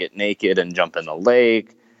twins that get naked and jump in the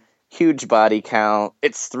lake. Huge body count.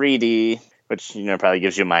 It's 3D, which probably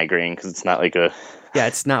gives you a migraine because it's not like a... Yeah,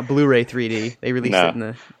 it's not Blu-ray 3D. They released it in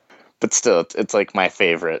the... But still, it's like my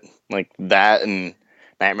favorite. Like that and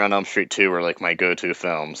Nightmare on Elm Street 2 were like my go-to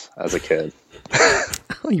films as a kid.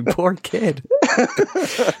 Oh, you poor kid.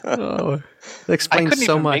 Oh, that explains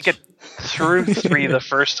so much. I couldn't even make it through 3 the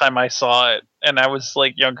first time I saw it, and I was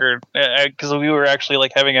like younger because we were actually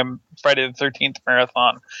like having a Friday the 13th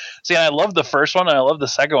marathon. See, I love the first one and I love the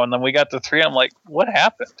second one. Then we got to 3, I'm like, what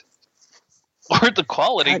happened? Where'd the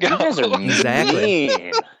quality go? You guys are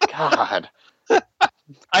mean. God.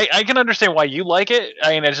 I can understand why you like it.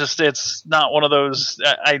 I mean, it's not one of those.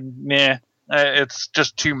 It's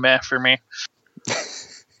just too meh for me.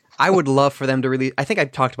 I would love for them to release... I think I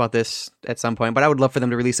talked about this at some point, but I would love for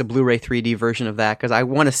them to release a Blu-ray 3D version of that because I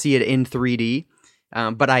want to see it in 3D.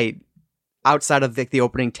 But outside of the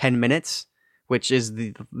opening 10 minutes, which is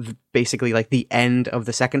basically like the end of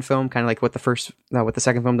the second film, kind of like what the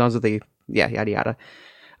second film does with the yada yada.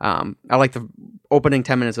 I like the opening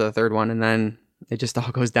 10 minutes of the third one, and then it just all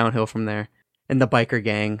goes downhill from there. And the biker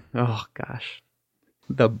gang, oh gosh,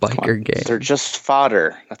 the biker gang. They're just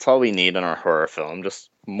fodder. That's all we need in our horror film. Just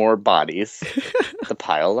more bodies to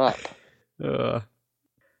pile up.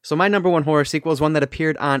 So my number one horror sequel is one that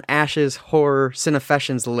appeared on Ash's Horror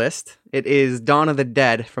Cinefessions list. It is Dawn of the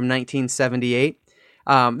Dead from 1978.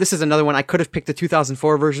 This is another one. I could have picked the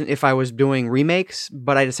 2004 version if I was doing remakes,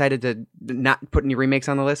 but I decided to not put any remakes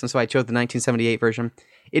on the list, and so I chose the 1978 version.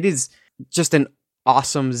 It is just an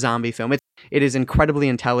awesome zombie film. It is incredibly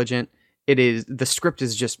intelligent. The script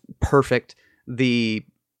is just perfect. The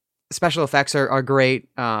special effects are great.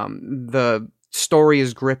 The story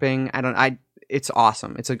is gripping. It's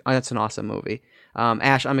awesome. It's an awesome movie.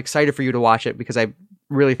 Ash, I'm excited for you to watch it because I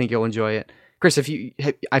really think you'll enjoy it. Chris,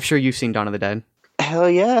 I'm sure you've seen Dawn of the Dead. Hell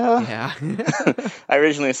yeah. Yeah. I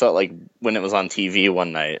originally saw it like when it was on TV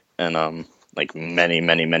one night, and like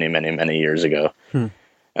many years ago. And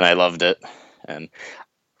I loved it. And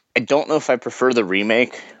I don't know if I prefer the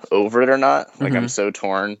remake over it or not. Like, I'm so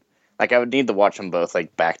torn. Like, I would need to watch them both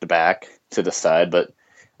like back to back to decide. But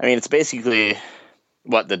I mean, it's basically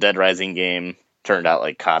what the Dead Rising game turned out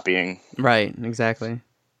like copying. Right, exactly.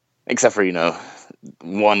 Except for,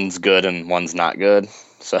 one's good and one's not good.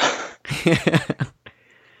 So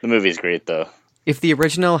the movie's great though. If the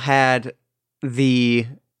original had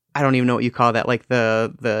I don't even know what you call that, like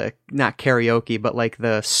the not karaoke, but like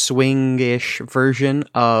the swing-ish version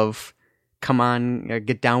of Come On,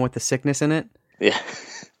 Get Down with the Sickness in it. Yeah.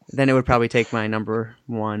 Then it would probably take my number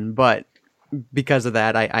one. But because of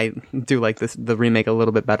that, I do like the remake a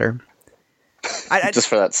little bit better. Just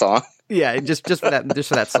for that song? Yeah, just for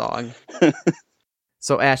that song.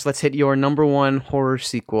 So Ash, let's hit your number one horror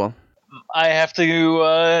sequel. I have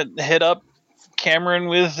to hit up Cameron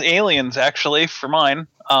with Aliens, actually, for mine.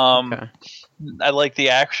 Okay. I like the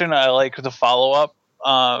action. I like the follow-up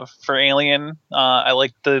for Alien. I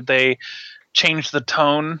like that they changed the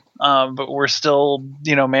tone, but we're still,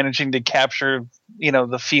 managing to capture,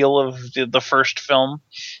 the feel of the first film,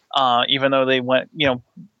 even though they went,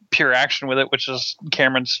 pure action with it, which is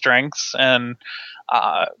Cameron's strengths. And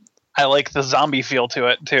I like the zombie feel to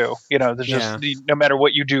it too. There's just no matter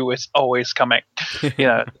what you do, it's always coming.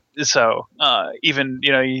 So even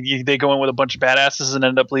they go in with a bunch of badasses and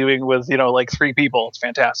end up leaving with like 3 people. It's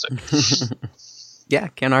fantastic. Yeah,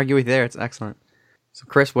 can't argue with you there. It's excellent. So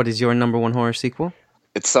Chris, what is your number one horror sequel?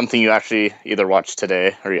 It's something you actually either watched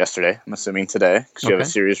today or yesterday. I'm assuming today because you have a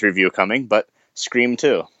series review coming. But Scream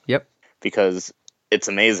 2. Yep. Because it's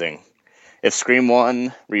amazing. If Scream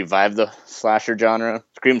 1 revived the slasher genre,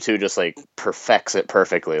 Scream 2 just, like, perfects it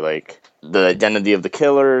perfectly. Like, the identity of the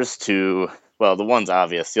killers to, well, the one's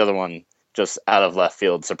obvious. The other one, just out of left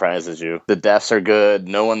field, surprises you. The deaths are good.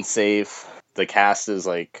 No one's safe. The cast is,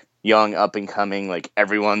 like, young, up-and-coming. Like,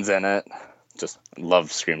 everyone's in it. Just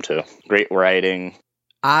love Scream 2. Great writing.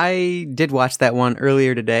 I did watch that one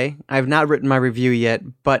earlier today. I've not written my review yet,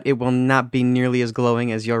 but it will not be nearly as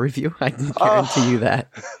glowing as your review. I can guarantee you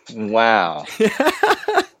that. Wow.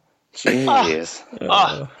 Jeez.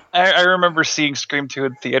 I remember seeing Scream 2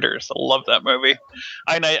 in theaters. I love that movie.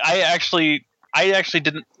 I actually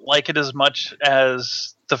didn't like it as much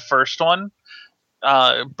as the first one,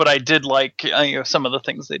 but I did like some of the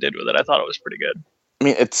things they did with it. I thought it was pretty good. I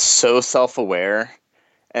mean, it's so self-aware.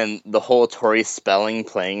 And the whole Tori Spelling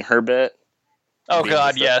playing her bit. Oh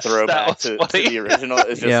God, yes, throwback to the original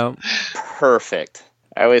is just perfect.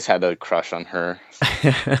 I always had a crush on her.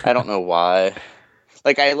 I don't know why.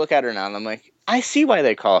 Like, I look at her now and I'm like, I see why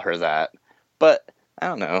they call her that, but I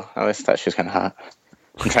don't know. I always thought she was kind of hot.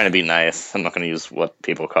 I'm trying to be nice. I'm not going to use what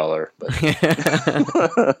people call her, but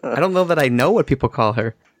I don't know that I know what people call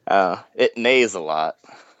her. It neighs a lot.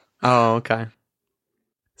 Oh, okay.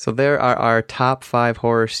 So there are our top 5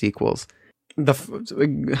 horror sequels.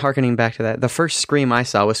 Harkening back to that, the first Scream I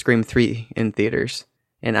saw was Scream 3 in theaters,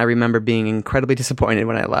 and I remember being incredibly disappointed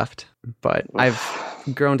when I left. But I've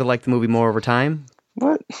grown to like the movie more over time.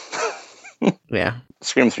 What? Yeah.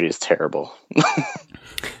 Scream 3 is terrible.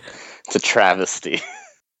 It's a travesty.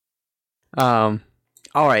 All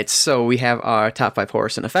right, so we have our top 5 horror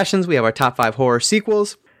cinefessions. We have our top 5 horror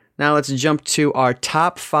sequels. Now let's jump to our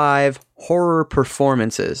top 5 horror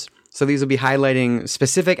performances. So these will be highlighting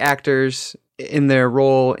specific actors in their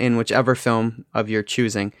role in whichever film of your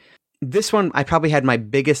choosing. This one I probably had my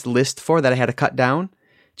biggest list for that I had to cut down,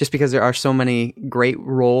 just because there are so many great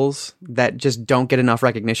roles that just don't get enough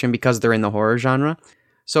recognition because they're in the horror genre.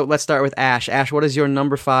 So let's start with Ash. Ash, what is your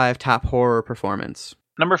number 5 top horror performance?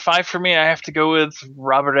 Number 5 for me, I have to go with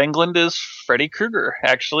Robert Englund as Freddy Krueger,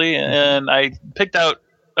 actually. And I picked out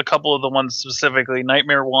a couple of the ones specifically.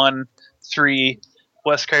 Nightmare 1, 3,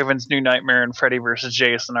 Wes Craven's New Nightmare, and Freddy vs.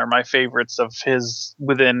 Jason are my favorites of his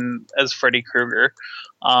within as Freddy Krueger.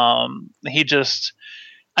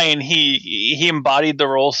 He embodied the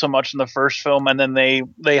role so much in the first film, and then they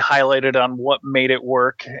highlighted on what made it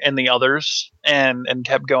work in the others and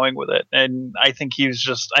kept going with it. And I think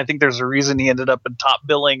there's a reason he ended up in top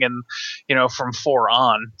billing and, from 4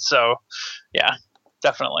 on. So yeah,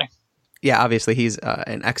 definitely. Yeah, obviously he's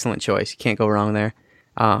an excellent choice. You can't go wrong there.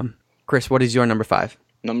 Chris, what is your number 5?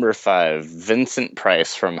 Number 5, Vincent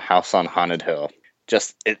Price from House on Haunted Hill.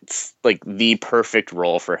 It's like the perfect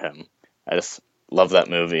role for him. I just love that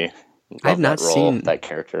movie. I've not seen that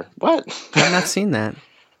character. What? I've not seen that.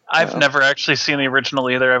 I've never actually seen the original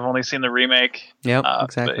either. I've only seen the remake. Yep,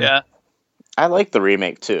 exactly. But yeah, I like the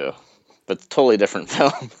remake too, but it's a totally different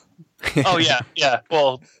film. Oh yeah.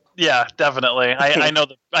 Well, yeah, definitely. I know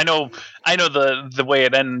the way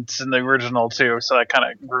it ends in the original too, so that kind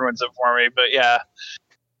of ruins it for me. But yeah,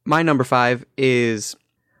 my number 5 is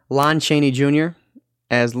Lon Chaney Jr.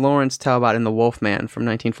 as Lawrence Talbot in The Wolfman from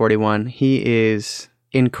 1941. He is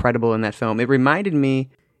incredible in that film. It reminded me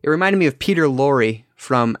of Peter Lorre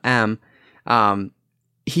from M.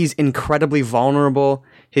 He's incredibly vulnerable.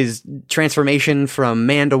 His transformation from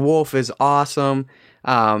man to wolf is awesome.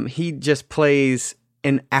 He just plays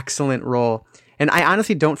an excellent role. And I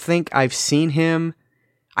honestly don't think I've seen him.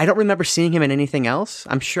 I don't remember seeing him in anything else.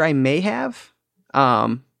 I'm sure I may have.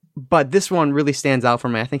 But this one really stands out for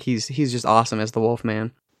me. I think he's just awesome as the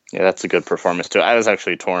Wolfman. Yeah, that's a good performance too. I was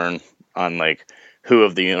actually torn on like who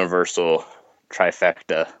of the Universal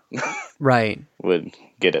trifecta right would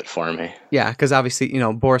get it for me. Yeah, because obviously,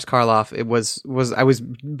 Boris Karloff, I was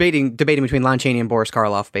debating between Lon Chaney and Boris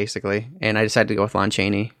Karloff basically, and I decided to go with Lon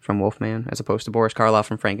Chaney from Wolfman as opposed to Boris Karloff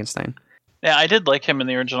from Frankenstein. Yeah, I did like him in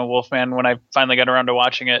the original Wolfman when I finally got around to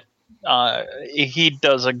watching it. He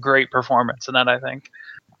does a great performance in that, I think.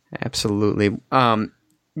 Absolutely.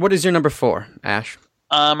 What is your number 4, Ash?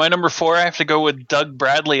 My number 4, I have to go with Doug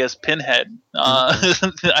Bradley as Pinhead.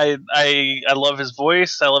 I love his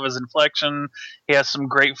voice. I love his inflection. He has some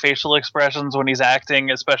great facial expressions when he's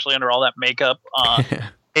acting, especially under all that makeup.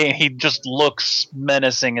 He just looks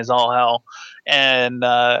menacing as all hell, and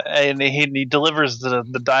he delivers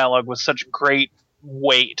the dialogue with such great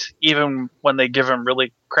weight, even when they give him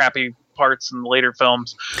really crappy parts in the later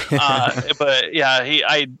films. But yeah,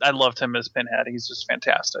 I loved him as Pinhead. He's just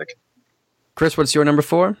fantastic. Chris, what's your number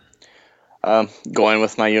 4? Going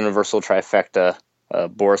with my Universal trifecta,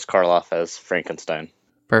 Boris Karloff as Frankenstein.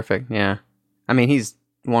 Perfect, yeah. I mean, he's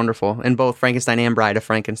wonderful in both Frankenstein and Bride of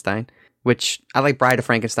Frankenstein, which I like Bride of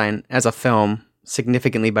Frankenstein as a film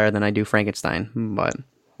significantly better than I do Frankenstein, but...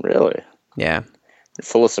 Really? Yeah. You're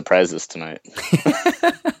full of surprises tonight.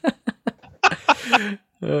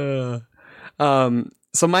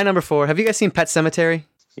 So my number 4, have you guys seen Pet Sematary?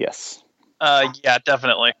 Yes. Yeah,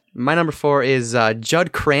 definitely. My number 4 is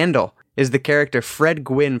Judd Crandall is the character. Fred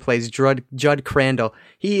Gwynn plays Judd Crandall.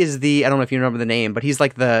 He is I don't know if you remember the name, but he's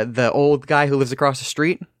like the old guy who lives across the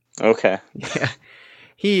street. Okay. Yeah.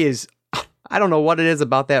 He is, I don't know what it is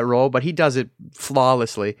about that role, but he does it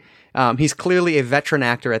flawlessly. He's clearly a veteran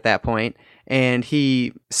actor at that point, and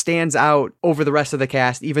he stands out over the rest of the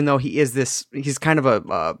cast, even though he's kind of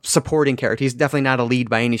a supporting character. He's definitely not a lead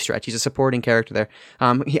by any stretch. He's a supporting character there.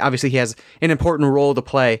 He has an important role to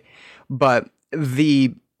play, but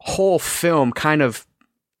the whole film kind of,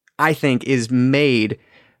 I think, is made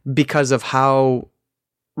because of how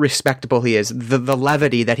respectable he is. The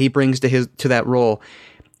levity that he brings to that role,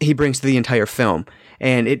 he brings to the entire film,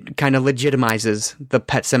 and it kind of legitimizes the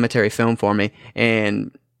Pet Sematary film for me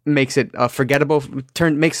and makes it a forgettable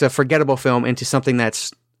film into something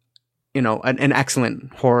that's, an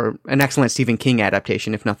excellent horror, an excellent Stephen King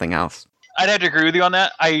adaptation, if nothing else. I'd have to agree with you on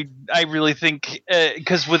that. I really think,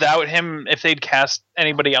 because without him, if they'd cast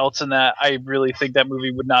anybody else in that, I really think that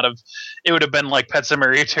movie would not have. It would have been like Pet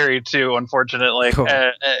Sematary 2, unfortunately, Cool.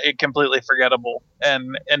 Completely forgettable,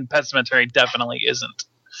 and Pet Sematary definitely isn't.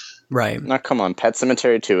 Right. Now, come on, Pet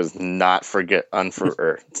Sematary 2 is not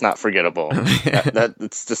it's not forgettable.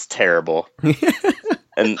 It's just terrible.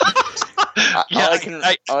 And all I can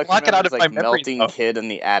remember is like melting kid in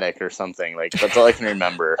the attic or something. Like that's all I can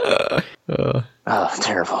remember.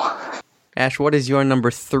 Terrible. Ash, what is your number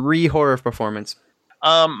 3 horror performance?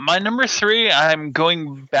 My number 3, I'm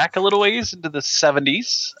going back a little ways into the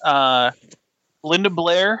 70s. Linda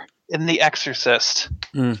Blair in The Exorcist.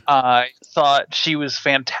 Mm. I thought she was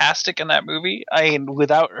fantastic in that movie.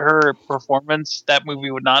 Without her performance, that movie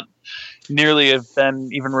would not nearly have been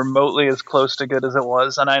even remotely as close to good as it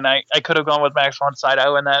was. And I could have gone with Max von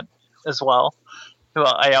Sydow in that as well, who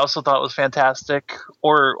I also thought was fantastic,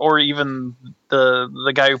 or even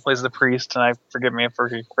the guy who plays the priest, and forgive me for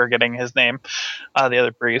forgetting his name, the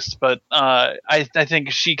other priest, but I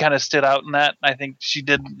think she kind of stood out in that. I think she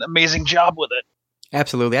did an amazing job with it.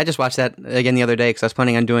 Absolutely. I just watched that again the other day because I was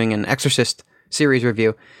planning on doing an Exorcist series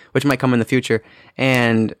review, which might come in the future,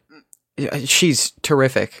 and she's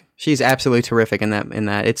terrific. She's absolutely terrific in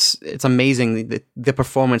that. It's amazing the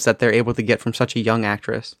performance that they're able to get from such a young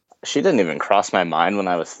actress. She didn't even cross my mind when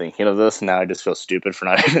I was thinking of this. Now I just feel stupid for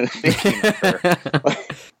not even thinking of her.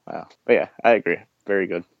 Wow. But yeah, I agree. Very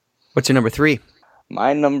good. What's your number 3?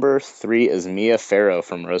 My number 3 is Mia Farrow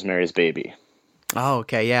from Rosemary's Baby. Oh,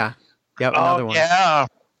 okay, yeah. Yep, another one. Yeah.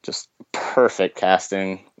 Just perfect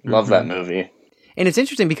casting. Love that movie. And it's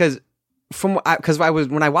interesting because when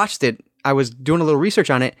I watched it, I was doing a little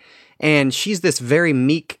research on it, and she's this very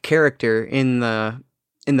meek character in the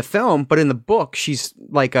film, but in the book, she's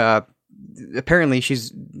like apparently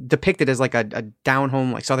she's depicted as like a down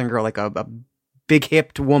home, like Southern girl, like a big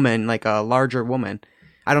hipped woman, like a larger woman.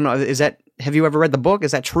 I don't know. Have you ever read the book?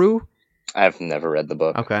 Is that true? I've never read the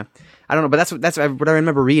book. Okay. I don't know, but that's what I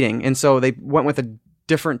remember reading. And so they went with a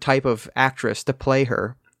different type of actress to play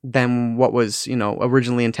her than what was,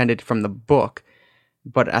 originally intended from the book.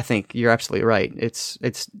 But I think you're absolutely right. It's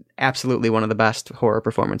absolutely one of the best horror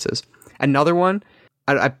performances. Another one,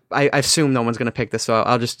 I assume no one's going to pick this, so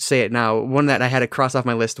I'll just say it now. One that I had to cross off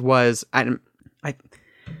my list was, I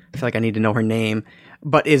feel like I need to know her name,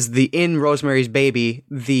 but is in Rosemary's Baby,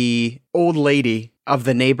 the old lady of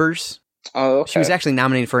The Neighbors. Oh, okay. She was actually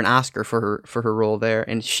nominated for an Oscar for her role there,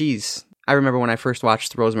 and I remember when I first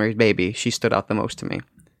watched Rosemary's Baby, she stood out the most to me.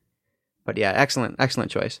 But yeah, excellent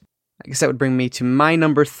choice. I guess that would bring me to my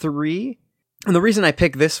number 3. And the reason I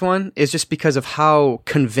picked this one is just because of how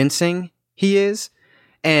convincing he is.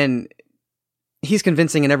 And he's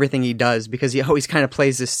convincing in everything he does because he always kind of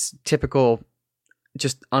plays this typical,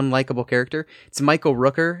 just unlikable character. It's Michael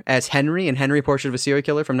Rooker as Henry in Henry, Portrait of a Serial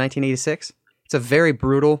Killer from 1986. It's a very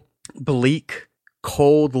brutal, bleak,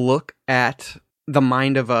 cold look at the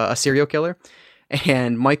mind of a serial killer.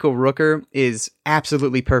 And Michael Rooker is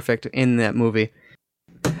absolutely perfect in that movie.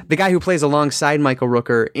 The guy who plays alongside Michael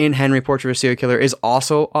Rooker in Henry, Portrait of a Serial Killer is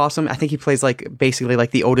also awesome. I think he plays basically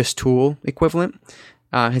like the Otis Toole equivalent.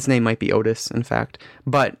 His name might be Otis, in fact.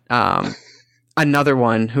 But another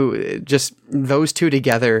one who just those two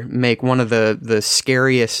together make one of the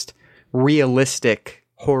scariest, realistic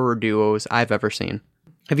horror duos I've ever seen.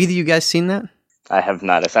 Have either of you guys seen that? I have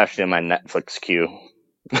not. It's actually in my Netflix queue.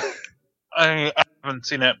 I haven't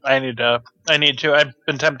seen it. I need to. I've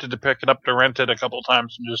been tempted to pick it up to rent it a couple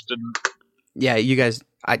times and just didn't. Yeah, you guys,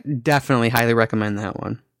 I definitely highly recommend that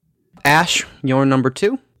one. Ash, your number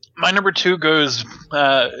 2? My number 2 goes.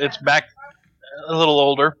 It's back a little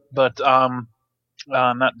older, but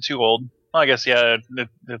not too old. Well, I guess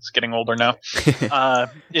it's getting older now.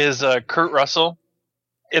 Is Kurt Russell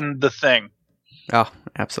in The Thing? Oh,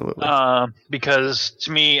 absolutely. Because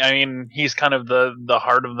to me, I mean, he's kind of the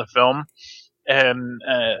heart of the film, and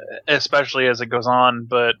especially as it goes on.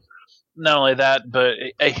 But not only that, but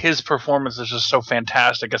his performance is just so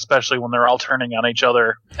fantastic, especially when they're all turning on each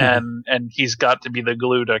other, and he's got to be the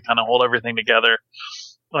glue to kind of hold everything together.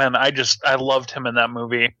 And I loved him in that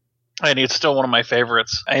movie. And it's still one of my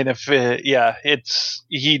favorites. And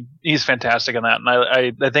he's fantastic in that. And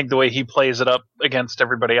I think the way he plays it up against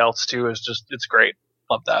everybody else too it's great.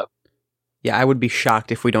 Love that. Yeah, I would be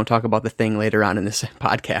shocked if we don't talk about The Thing later on in this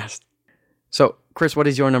podcast. So, Chris, what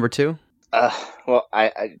is your number 2? Well,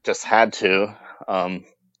 I just had to.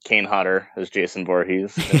 Kane Hodder as Jason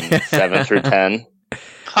Voorhees in 7 through 10.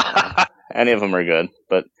 Any of them are good,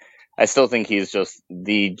 but I still think he's just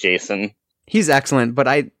the Jason. He's excellent, but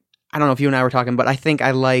I don't know if you and I were talking, but I think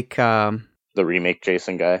I like... the remake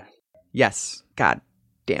Jason guy? Yes. God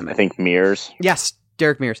damn it. I think Mears. Yes,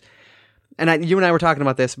 Derek Mears. And you and I were talking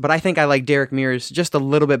about this, but I think I like Derek Mears just a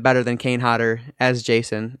little bit better than Kane Hodder as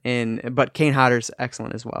Jason. But Kane Hodder's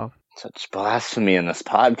excellent as well. Such blasphemy in this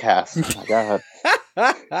podcast. Oh my God.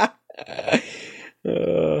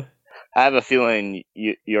 I have a feeling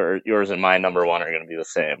yours and my number 1 are going to be the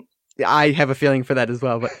same. I have a feeling for that as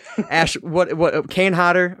well. But Ash, what Kane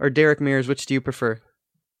Hodder or Derek Mears? Which do you prefer?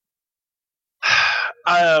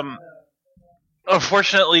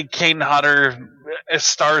 Unfortunately, Kane Hodder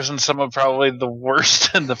stars in some of probably the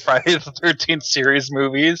worst in the Friday the 13th series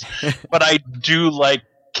movies. But I do like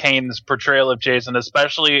Kane's portrayal of Jason,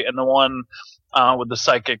 especially in the one with the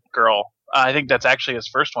psychic girl. I think that's actually his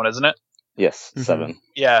first one, isn't it? Yes, 7.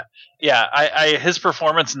 Yeah. His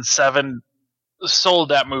performance in 7 sold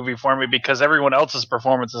that movie for me because everyone else's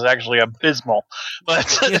performance is actually abysmal.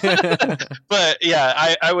 But but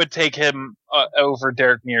yeah, I would take him over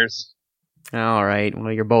Derek Mears. All right.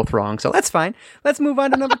 Well, you're both wrong, so that's fine. Let's move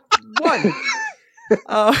on to number 1.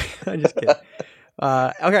 I'm just kidding.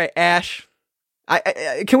 Okay, Ash.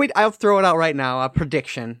 I'll throw it out right now. A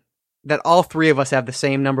prediction that all three of us have the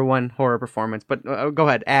same number 1 horror performance. But go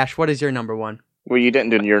ahead, Ash. What is your number 1? Well, you didn't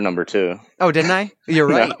do your number 2. Oh, didn't I? You're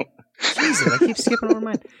right. No. Jesus, I keep skipping over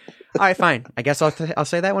mine. All right, fine. I guess I'll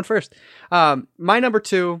say that one first. My number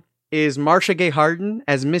 2 is Marcia Gay Harden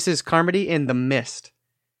as Mrs. Carmody in The Mist.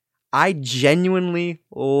 I genuinely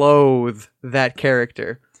loathe that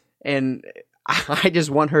character, and I just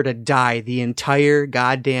want her to die the entire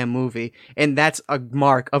goddamn movie, and that's a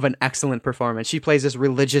mark of an excellent performance. She plays this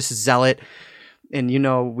religious zealot, and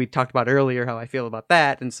we talked about earlier how I feel about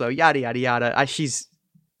that, and so yada, yada, yada. She's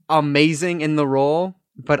amazing in the role,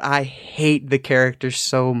 but I hate the character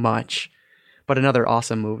so much. But another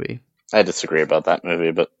awesome movie. I disagree about that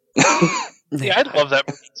movie, but... Yeah, I love that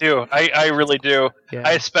movie too. I really do. Yeah.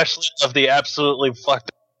 I especially love the absolutely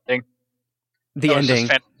fucked ending. The ending.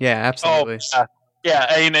 Yeah, absolutely. Oh, yeah.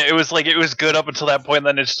 I mean, it was good up until that point, and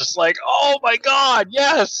then it's just like, oh my god,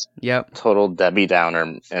 yes! Yep. Total Debbie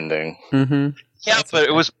Downer ending. Mm-hmm. Yeah, that's but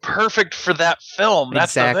okay. It was perfect for that film.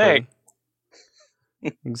 That's the thing.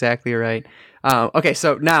 Exactly right. Okay,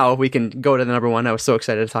 so now we can go to the number 1 I was so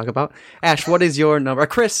excited to talk about. Ash, what is your number?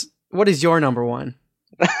 Chris, what is your number 1?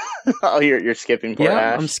 Oh, you're skipping poor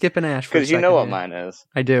Ash? I'm skipping Ash because you know what mine is.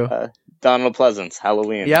 I do. Donald Pleasance,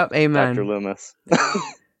 Halloween. Yep, amen. Dr. Loomis.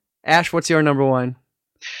 Ash, what's your number 1?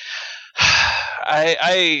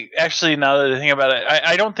 I actually, now that I think about it,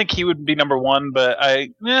 I don't think he would be number 1, but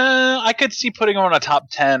I could see putting him on a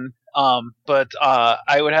top 10. But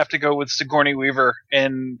I would have to go with Sigourney Weaver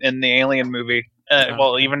in the Alien movie.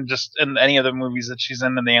 Well, even just in any of the movies that she's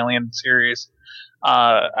in the Alien series.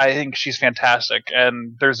 I think she's fantastic,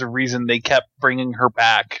 and there's a reason they kept bringing her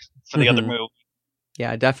back for the other movie.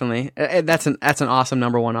 Yeah, definitely. That's an awesome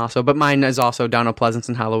number 1 also, but mine is also Donald Pleasance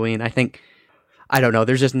in Halloween. I don't know,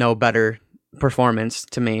 there's just no better performance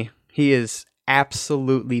to me. He is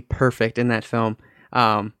absolutely perfect in that film.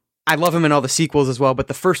 I love him in all the sequels as well, but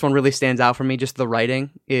the first one really stands out for me. Just the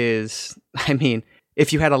writing is,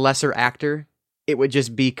 if you had a lesser actor, it would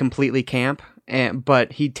just be completely camp.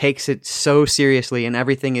 But he takes it so seriously, and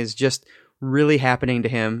everything is just really happening to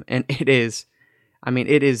him. And it is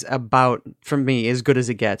about, for me, as good as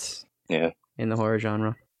it gets. Yeah. In the horror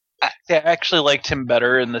genre. I actually liked him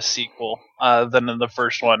better in the sequel than in the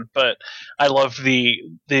first one, but I love the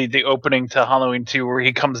opening to Halloween 2 where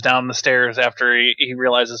he comes down the stairs after he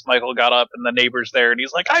realizes Michael got up and the neighbor's there, and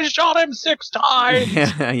he's like, I shot him 6 times!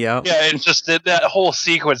 Yeah, it's just that whole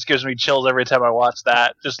sequence gives me chills every time I watch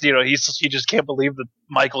that. Just, he just can't believe that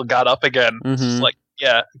Michael got up again. Mm-hmm. It's just like,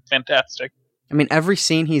 yeah, fantastic. Every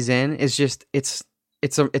scene he's in is just, it's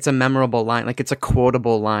a memorable line. Like, it's a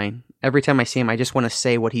quotable line. Every time I see him, I just want to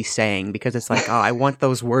say what he's saying because it's like, I want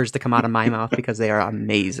those words to come out of my mouth because they are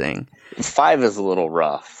amazing. 5 is a little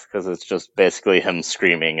rough because it's just basically him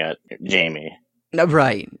screaming at Jamie.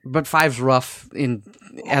 Right, but 5's rough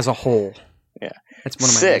as a whole. Yeah, that's one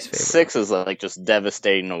of my least favorites. 6 is like just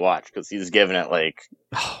devastating to watch because he's giving it like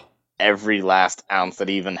every last ounce that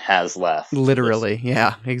he even has left. Literally,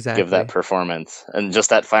 yeah, exactly. Give that performance. And just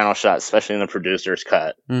that final shot, especially in the producer's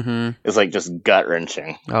cut, is like just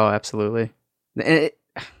gut-wrenching. Oh, absolutely. I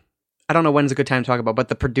don't know when's a good time to talk about, but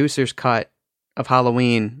the producer's cut of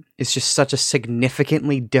Halloween is just such a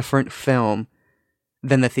significantly different film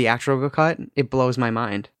than the theatrical cut. It blows my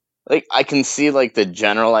mind. Like, I can see like the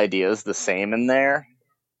general idea is the same in there,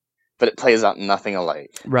 but it plays out nothing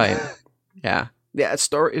alike. Right. Yeah. Yeah,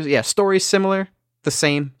 story's similar, the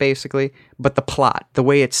same, basically, but the plot, the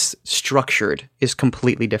way it's structured, is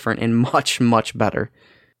completely different and much, much better.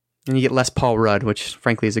 And you get less Paul Rudd, which,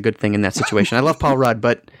 frankly, is a good thing in that situation. I love Paul Rudd,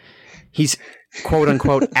 but he's,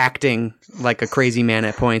 quote-unquote, acting like a crazy man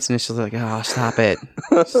at points, and it's just like, oh, stop it.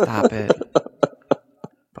 Stop it.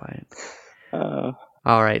 But,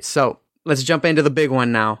 all right, so let's jump into the big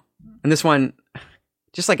one now. And this one,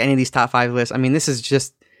 just like any of these top 5 lists, this is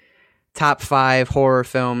just top 5 horror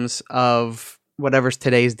films of whatever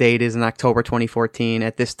today's date is in October 2014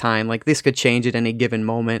 at this time. Like, this could change at any given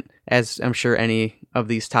moment, as I'm sure any of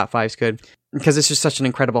these top 5s could, because it's just such an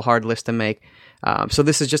incredible hard list to make. So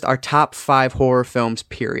this is just our top 5 horror films,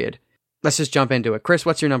 period. Let's just jump into it. Chris,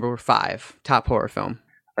 what's your number 5 top horror film?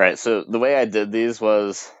 All right, so the way I did these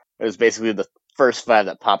was it was basically the first 5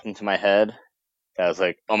 that popped into my head. I was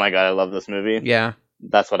like, oh my god, I love this movie. Yeah.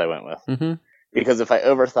 That's what I went with. Mm-hmm. Because if I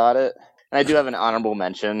overthought it, and I do have an honorable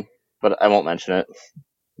mention, but I won't mention it.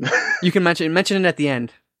 You can mention it at the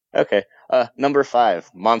end. Okay. Number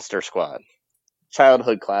 5, Monster Squad.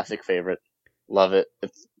 Childhood classic favorite. Love it.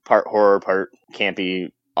 It's part horror, part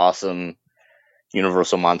campy, awesome,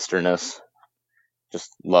 universal monsterness.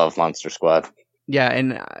 Just love Monster Squad. Yeah,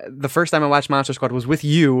 and the first time I watched Monster Squad was with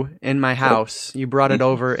you in my house. You brought it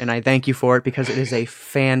over, and I thank you for it because it is a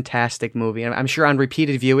fantastic movie. And I'm sure on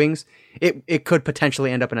repeated viewings, it could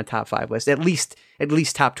potentially end up in a top 5 list, at least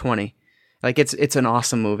top 20. Like it's an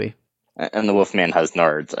awesome movie. And the Wolfman has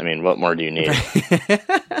nards. I mean, what more do you need?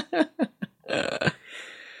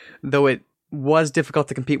 Though it was difficult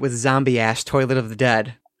to compete with Zombie Ash, Toilet of the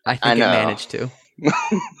Dead, I think it managed to.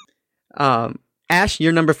 Ash,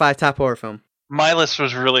 your number 5 top horror film. My list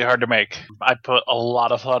was really hard to make. I put a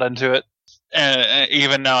lot of thought into it, and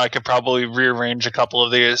even now I could probably rearrange a couple of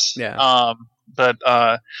these. Yeah. But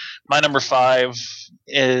my number 5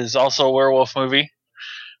 is also a werewolf movie,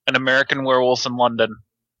 An American Werewolf in London.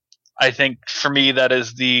 I think for me that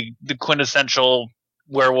is the quintessential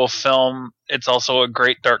werewolf film. It's also a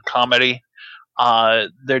great dark comedy.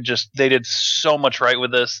 They did so much right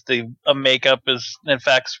with this. The makeup and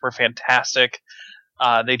effects were fantastic.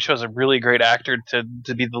 They chose a really great actor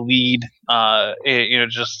to be the lead.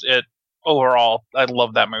 Overall, I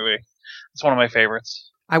love that movie. It's one of my favorites.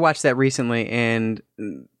 I watched that recently, and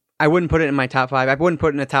I wouldn't put it in my top 5. I wouldn't put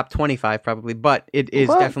it in the top 25 probably, but it is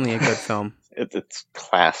definitely a good film. It's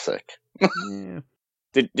classic. Yeah.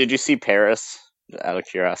 Did you see Paris? Out of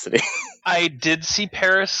curiosity. I did see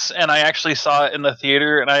Paris, and I actually saw it in the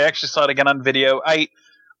theater, and I actually saw it again on video. I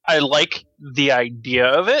like the idea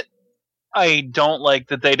of it. I don't like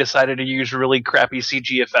that they decided to use really crappy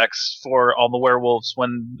CG effects for all the werewolves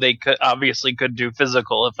when they could do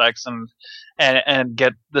physical effects and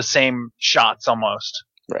get the same shots almost.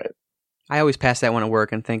 Right. I always pass that one at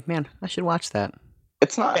work and think, man, I should watch that.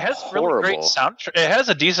 It's not. It has horrible. really great soundtrack. It has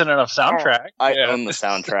a decent enough soundtrack. I own the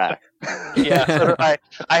soundtrack. Yeah, so do I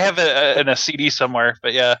have it in a CD somewhere,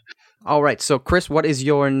 but yeah. All right, so Chris, what is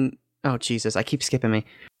your... Oh, Jesus, I keep skipping me.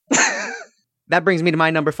 That brings me to my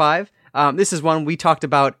number 5. This is one we talked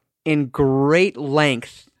about in great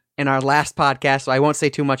length in our last podcast, so I won't say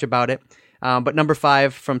too much about it. But number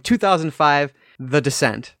 5 from 2005, The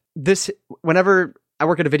Descent. Whenever I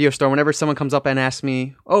work at a video store, whenever someone comes up and asks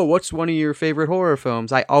me, oh, what's one of your favorite horror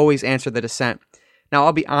films? I always answer The Descent. Now,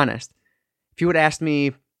 I'll be honest. If you would ask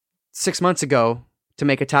me 6 months ago to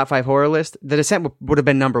make a top 5 horror list, The Descent would have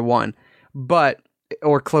been number 1,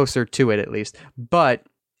 or closer to it at least. But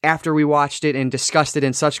after we watched it and discussed it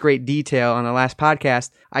in such great detail on the last podcast,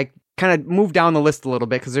 I kind of moved down the list a little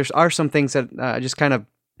bit because there are some things that just kind of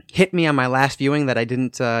hit me on my last viewing that I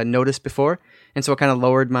didn't notice before. And so it kind of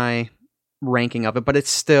lowered my ranking of it, but it's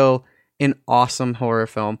still an awesome horror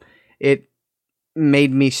film. It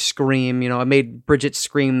made me scream, it made Bridget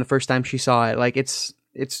scream the first time she saw it. Like it's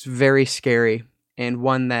very scary and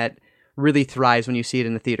one that really thrives when you see it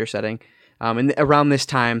in the theater setting. And around this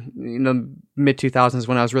time, mid 2000s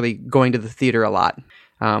when I was really going to the theater a lot.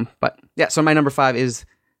 But yeah, so my number 5 is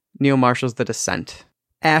Neil Marshall's The Descent.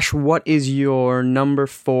 Ash, what is your number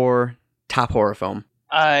 4 top horror film?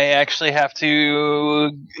 I actually have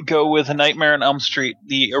to go with A Nightmare on Elm Street,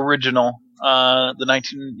 the original.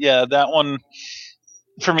 That one,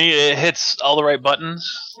 for me, it hits all the right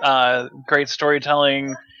buttons. Great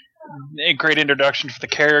storytelling, a great introduction for the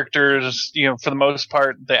characters. For the most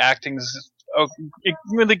part, the acting's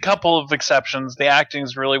with a couple of exceptions. The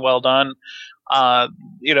acting's really well done.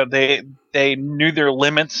 They knew their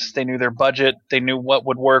limits, they knew their budget, they knew what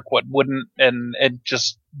would work, what wouldn't, and it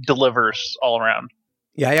just delivers all around.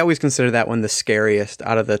 Yeah, I always consider that one the scariest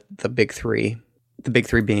out of the big 3. The big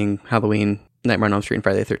 3 being Halloween, Nightmare on Elm Street, and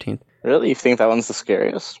Friday the 13th. Really? You think that one's the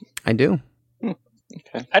scariest? I do.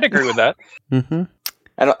 Okay. I'd agree with that. Mm-hmm.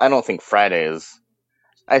 I don't think Friday is...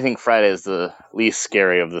 I think Friday is the least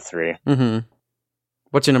scary of the 3. Mm-hmm.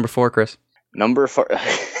 What's your number 4, Chris? Number 4...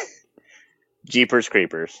 Jeepers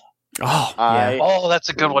Creepers. Oh, yeah. That's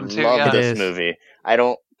a good one, too. Love this movie. I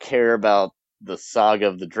don't care about the saga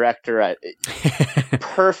of the director.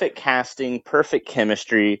 Perfect casting, perfect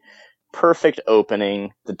chemistry, perfect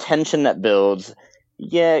opening, the tension that builds.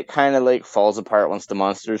 Yeah, it kind of falls apart once the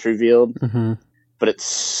monster is revealed, but it's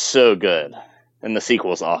so good. And the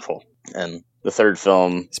sequel is awful. And the third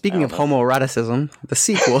film... Speaking of homoeroticism, the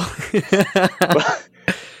sequel...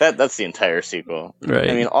 That's the entire sequel. Right.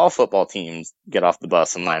 I mean, all football teams get off the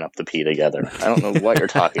bus and line up to pee together. I don't know what you're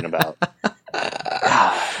talking about.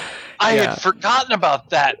 I had forgotten about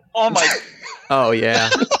that. Oh my! Oh yeah.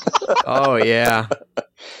 Oh yeah.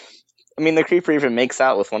 I mean, the creeper even makes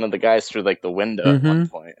out with one of the guys through like the window at one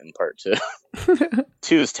point in part 2.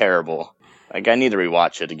 2 is terrible. Like, I need to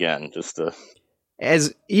rewatch it again just to.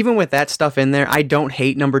 As even with that stuff in there, I don't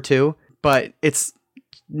hate number 2, but it's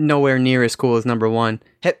nowhere near as cool as number 1.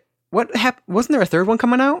 What happened? Wasn't there a third one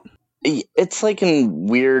coming out? It's like in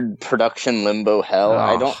weird production limbo hell.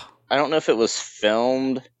 Oh. I don't know if it was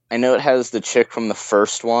filmed. I know it has the chick from the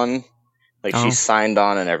first one. Like, she signed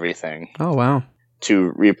on and everything. Oh wow.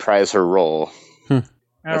 To reprise her role.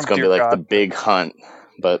 It's gonna be like the big hunt,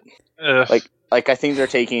 but like I think they're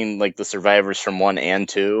taking like the survivors from 1 and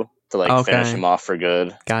 2 to like finish them off for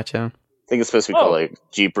good. Gotcha. I think it's supposed to be called like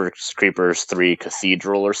Jeepers Creepers 3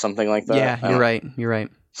 Cathedral or something like that. Yeah, you're right. You're right.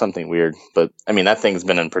 Something weird, but I mean that thing's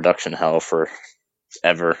been in production hell for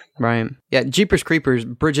ever. Right. Yeah, Jeepers Creepers.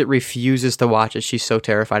 Bridget refuses to watch it. She's so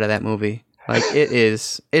terrified of that movie. Like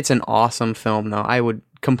it's an awesome film though. I would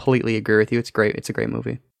completely agree with you. It's great. It's a great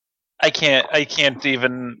movie. I can't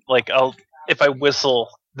even like. If I whistle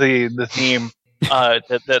the theme,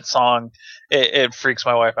 that song, it freaks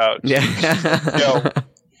my wife out. Yeah.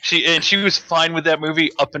 She was fine with that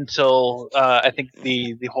movie up until I think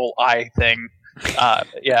the whole eye thing.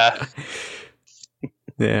 Yeah.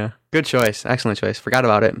 Yeah. Good choice. Excellent choice. Forgot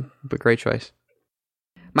about it, but great choice.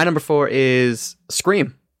 My number 4 is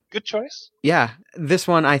Scream. Good choice. Yeah. This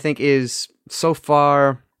one I think is so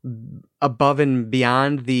far above and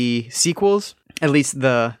beyond the sequels, at least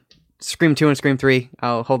the Scream 2 and Scream 3.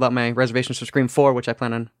 I'll hold out my reservations for Scream 4, which I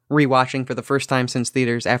plan on rewatching for the first time since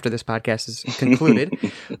theaters after this podcast is concluded.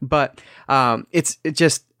 But it's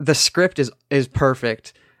just the script is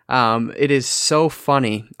perfect. It is so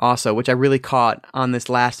funny also, which I really caught on this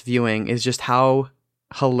last viewing, is just how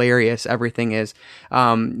hilarious everything is.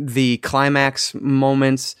 The climax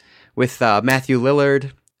moments with Matthew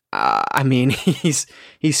Lillard, I mean, he's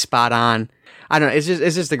spot on. I don't know.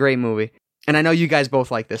 It's just a great movie. And I know you guys both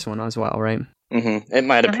like this one as well, right? Mm-hmm. It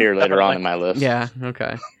might appear later on in my list. Yeah.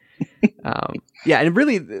 Okay. Yeah. And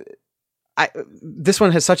really, this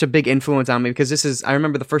one has such a big influence on me because I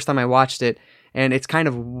remember the first time I watched it, and it's kind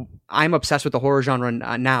of, I'm obsessed with the horror genre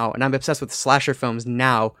now, and I'm obsessed with slasher films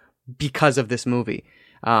now because of this movie.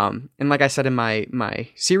 And like I said in my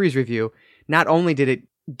series review, not only did it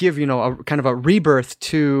give, a kind of a rebirth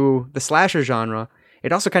to the slasher genre,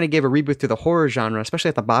 it also kind of gave a rebirth to the horror genre, especially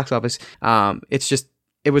at the box office.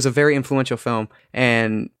 It was a very influential film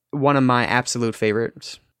and one of my absolute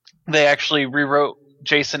favorites. They actually rewrote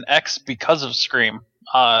Jason X because of Scream,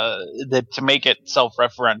 to make it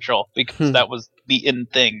self-referential, because that was the in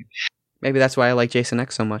thing. Maybe that's why I like Jason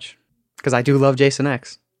X so much, because I do love Jason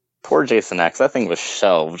X. Poor Jason X. That thing was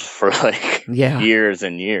shelved for years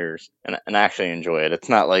and years, and I actually enjoy it. It's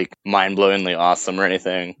not like mind-blowingly awesome or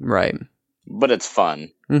anything. Right. But it's fun.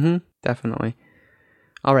 Mm-hmm. Definitely.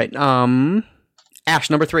 All right. Ash,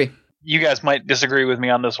 number 3. You guys might disagree with me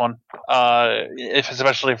on this one,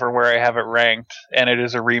 especially for where I have it ranked, and it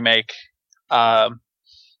is a remake.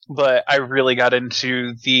 But I really got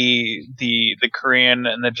into the Korean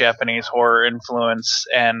and the Japanese horror influence,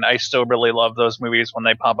 and I still really love those movies when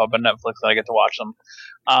they pop up on Netflix and I get to watch them.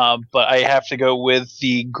 But I have to go with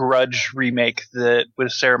the Grudge remake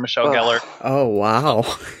with Sarah Michelle Gellar. Oh wow!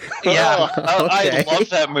 Yeah, okay. I love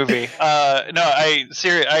that movie.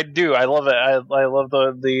 I do. I love it. I love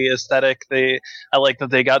the aesthetic. I like that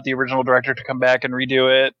they got the original director to come back and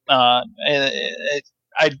redo it.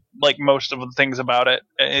 I like most of the things about it.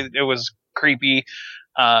 It was creepy.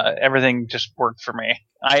 Everything just worked for me.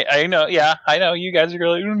 I know. Yeah, I know. You guys are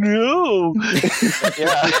like, no.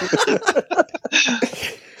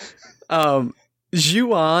 Yeah.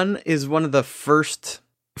 Ju-on is one of the first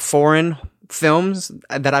foreign films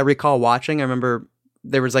that I recall watching. I remember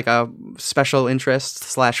there was like a special interest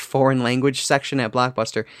 / foreign language section at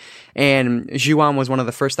Blockbuster, and Ju-on was one of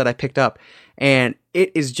the first that I picked up, and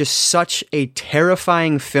it is just such a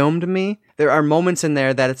terrifying film to me. There are moments in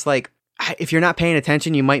there that it's like, if you're not paying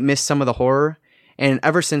attention, you might miss some of the horror, and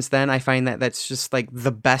ever since then, I find that that's just like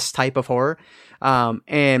the best type of horror,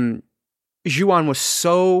 and Ju-on was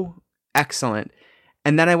so excellent.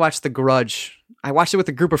 And then I watched The Grudge. I watched it with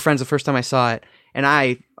a group of friends the first time I saw it, and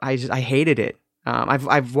I hated it.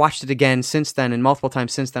 I've watched it again since then and multiple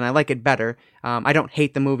times since then. I like it better. I don't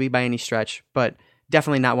hate the movie by any stretch, but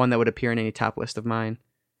definitely not one that would appear in any top list of mine.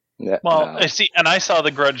 Yeah, well, no. I see, and I saw The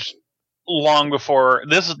Grudge long before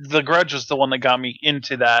this. The Grudge was the one that got me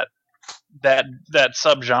into that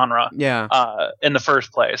subgenre. Yeah. In the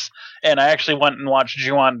first place, and I actually went and watched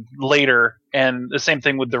Ju-on later, and the same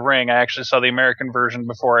thing with The Ring. I actually saw the American version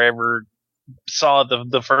before I ever saw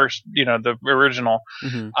the first, the original.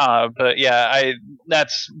 But yeah,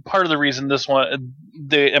 that's part of the reason this one,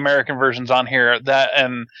 the American version's on here. That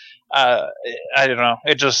and I don't know,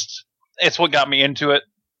 it's what got me into it,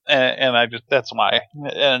 and that's why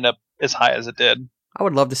it ended up as high as it did. I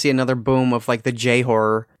would love to see another boom of like the J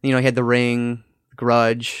horror. You had The Ring,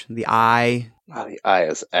 Grudge, The Eye. Oh, The Eye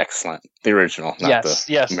is excellent. The original, not yes,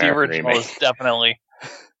 the the original remake. is definitely.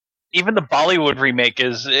 Even the Bollywood remake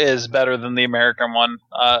is better than the American one,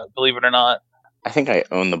 believe it or not. I think I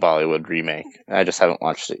own the Bollywood remake. I just haven't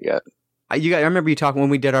watched it yet. I remember you talking when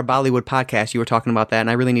we did our Bollywood podcast. You were talking about that, and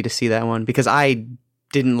I really need to see that one because I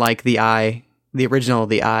didn't like The Eye, the original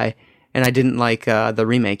The Eye, and I didn't like the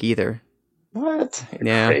remake either. What?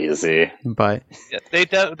 You're crazy. But yeah,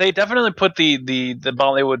 they definitely put the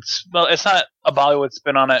Bollywood. Well, it's not a Bollywood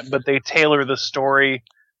spin on it, but they tailor the story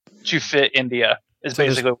to fit India. Is So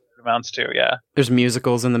basically what it amounts to. Yeah. There's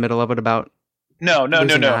musicals in the middle of it about no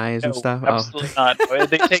eyes and stuff. Absolutely not.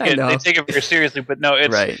 They take it. They take it very seriously, but no,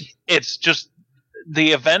 it's right. It's just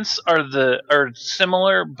the events are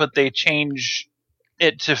similar, but they change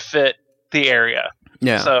it to fit the area.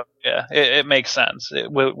 Yeah. So yeah, it makes sense.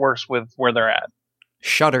 It works with where they're at.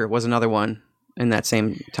 Shudder was another one in that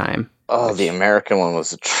same time. Oh, the American one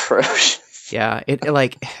was atrocious. Yeah,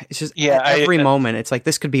 it's just every moment it's like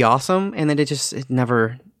this could be awesome, and then it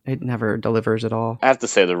never delivers at all. I have to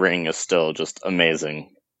say The Ring is still just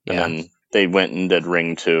amazing. And then they went and did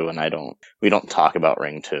Ring 2, and we don't talk about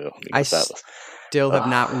Ring 2. Still have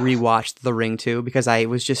not rewatched The Ring 2 because I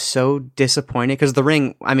was just so disappointed because The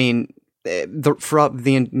Ring, I mean,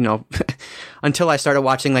 until I started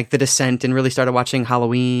watching like The Descent and really started watching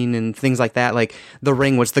Halloween and things like that, like The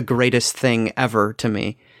Ring was the greatest thing ever to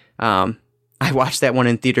me. I watched that one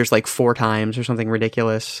in theaters like 4 times or something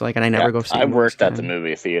ridiculous. Like, and I never go see it. I worked at the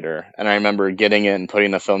movie theater, and I remember getting in,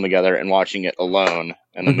 putting the film together, and watching it alone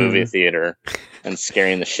in the movie theater, and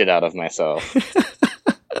scaring the shit out of myself.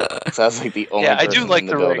 So that's like the only. Yeah, I do like in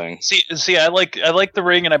the building. Ring. See, I like The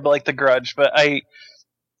Ring, and I like The Grudge, but The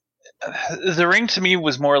Ring to me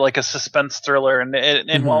was more like a suspense thriller,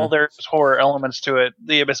 and while there's horror elements to it,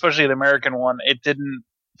 especially the American one, it didn't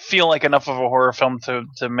feel like enough of a horror film to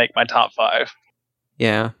make my top 5.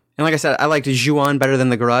 Yeah. And like I said, I liked Ju-on better than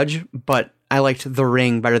The Grudge, but I liked The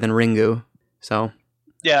Ring better than Ringu. So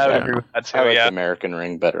yeah, I would agree with that too. I like the American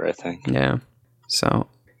Ring better, I think. Yeah. So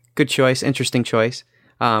good choice, interesting choice.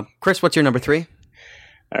 Chris, what's your number 3?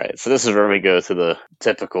 All right, so this is where we go to the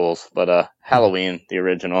typicals, but Halloween, the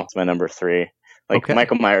original, is my number 3. Like, okay.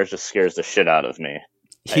 Michael Myers just scares the shit out of me.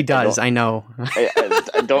 He does, I know.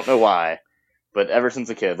 I don't know why. But ever since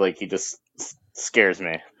a kid, like, he just scares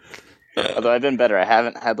me. Although I've been better. I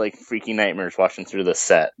haven't had, like, freaky nightmares watching through the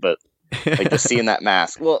set, but, like, just seeing that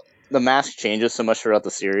mask. Well, the mask changes so much throughout the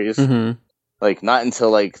series. Mm-hmm. Like, not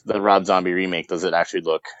until, like, the Rob Zombie remake does it actually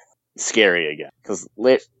look scary again. Because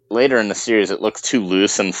later in the series, it looks too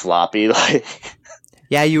loose and floppy, like...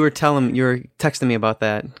 Yeah, you were texting me about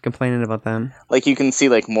that, complaining about them. Like, you can see,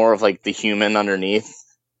 like, more of, like, the human underneath.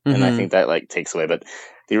 And I think that, like, takes away. But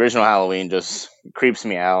the original Halloween just creeps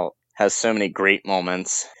me out. Has so many great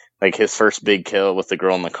moments. Like his first big kill with the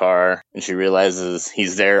girl in the car. And she realizes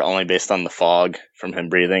he's there only based on the fog from him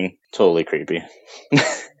breathing. Totally creepy.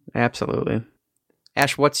 Absolutely.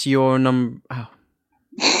 Ash, what's your number? Oh.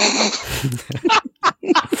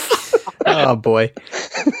 Oh, boy.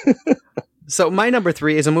 So my number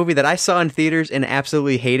 3 is a movie that I saw in theaters and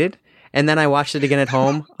absolutely hated. And then I watched it again at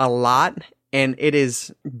home a lot. And it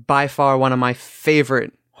is by far one of my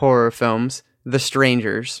favorite horror films, The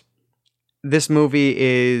Strangers. This movie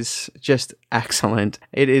is just excellent.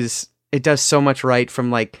 It does so much right, from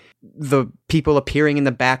like the people appearing in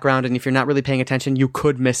the background, and if you're not really paying attention, you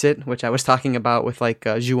could miss it, which I was talking about with like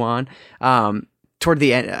Ju-on. Toward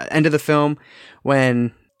the end of the film,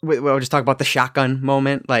 when we'll just talk about the shotgun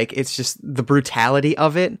moment, like it's just the brutality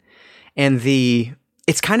of it, and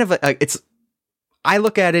it's kind of I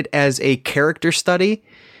look at it as a character study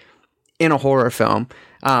in a horror film.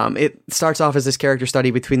 It starts off as this character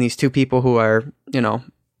study between these two people who are,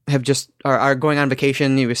 are going on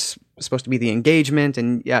vacation. It was supposed to be the engagement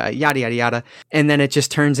and yada, yada, yada. And then it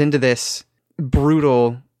just turns into this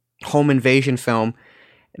brutal home invasion film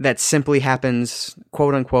that simply happens,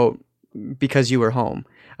 quote unquote, because you were home.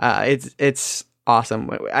 It's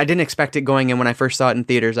awesome. I didn't expect it going in when I first saw it in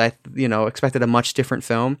theaters. I, expected a much different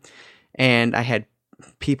film, and I had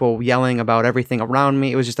people yelling about everything around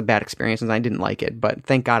me. It was just a bad experience, and I didn't like it. But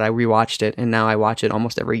thank God I rewatched it, and now I watch it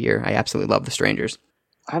almost every year. I absolutely love The Strangers.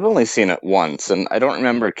 I've only seen it once, and I don't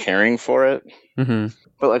remember caring for it. Mm-hmm.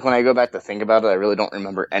 But like when I go back to think about it, I really don't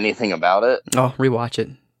remember anything about it. Oh, rewatch it.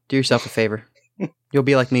 Do yourself a favor. You'll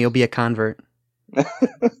be like me. You'll be a convert.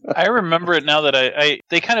 I remember it now that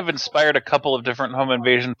they kind of inspired a couple of different home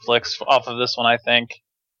invasion flicks off of this one, I think.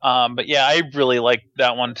 But yeah, I really liked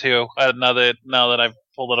that one too. Now that I've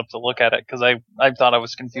pulled it up to look at it, because I thought I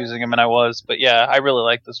was confusing him, and I was. But yeah, I really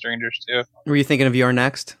like The Strangers too. Were you thinking of Your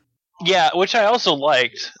Next? Yeah, which I also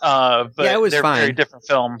liked. But yeah, it was they're fine. Very different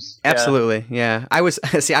films. Absolutely, yeah. I was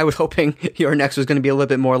hoping Your Next was going to be a little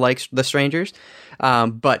bit more like The Strangers,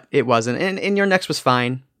 but it wasn't. And Your Next was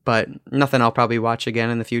fine, but nothing I'll probably watch again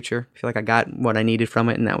in the future. I feel like I got what I needed from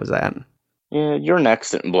it, and that was that. Yeah, Your Next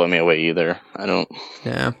didn't blow me away either. I don't.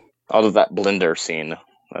 Yeah. All of that blender scene,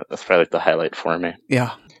 that's probably like the highlight for me.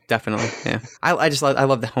 Yeah, definitely. Yeah, I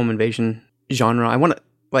love the home invasion genre.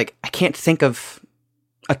 I can't think of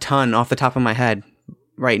a ton off the top of my head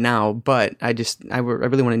right now, but I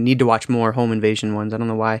really need to watch more home invasion ones. I don't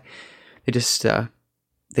know why. They just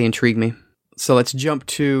they intrigue me. So let's jump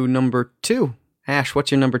to number 2. Ash,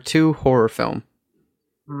 what's your number 2 horror film?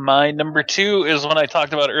 My number 2 is one I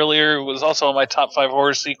talked about earlier. It was also on my top 5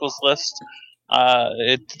 horror sequels list.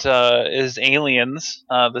 It is Aliens,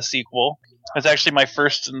 the sequel. It's actually my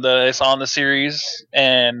first that I saw in the series,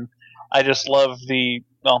 and I just love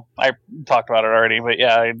well, I talked about it already, but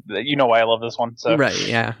yeah, you know why I love this one. So. Right,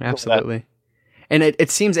 yeah, absolutely. And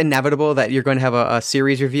it seems inevitable that you're going to have a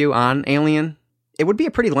series review on Alien. It would be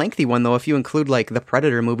a pretty lengthy one, though, if you include like the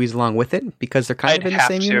Predator movies along with it, because they're kind of in the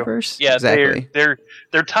same universe. Yeah, exactly.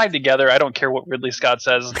 They're tied together. I don't care what Ridley Scott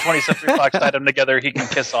says. 20th Century Fox tied them together. He can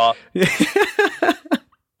kiss off.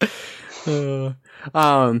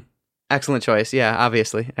 Excellent choice. Yeah,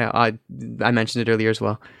 obviously. I mentioned it earlier as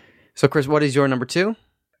well. So, Chris, what is your number 2?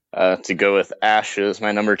 To go with Ash's,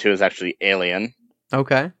 my number 2 is actually Alien.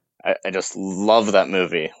 Okay. I just love that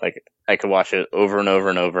movie. Like, I could watch it over and over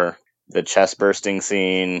and over. The chest bursting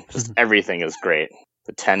scene, just everything is great.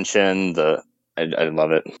 The tension, I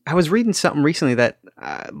love it. I was reading something recently that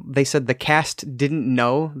they said the cast didn't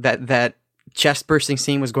know that chest bursting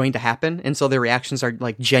scene was going to happen, and so their reactions are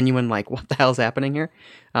like genuine, like, what the hell's happening here?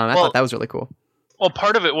 I thought that was really cool. Well,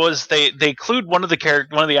 part of it was they clued one of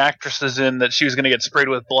the actresses in that she was going to get sprayed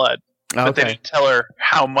with blood. But they didn't tell her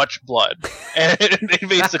how much blood. And they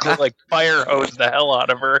basically like fire hose the hell out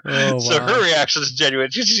of her. Oh, so wow. Her reaction is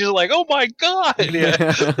genuine. She's like, oh my God.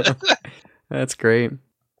 Yeah. That's great.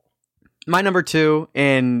 My number 2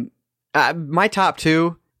 and my top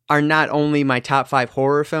 2 are not only my top 5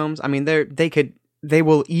 horror films. I mean, they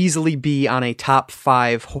will easily be on a top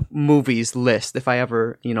 5 movies list if I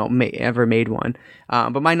ever, ever made one.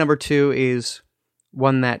 But my number 2 is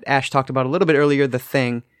one that Ash talked about a little bit earlier, The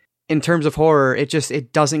Thing. In terms of horror,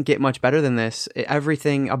 it doesn't get much better than this.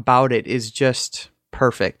 Everything about it is just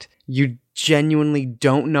perfect. You genuinely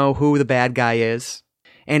don't know who the bad guy is,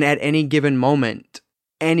 and at any given moment,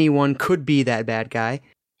 anyone could be that bad guy.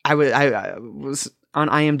 I was on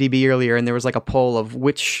IMDb earlier, and there was like a poll of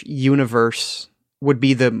which universe would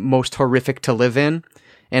be the most horrific to live in,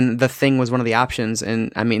 and The Thing was one of the options.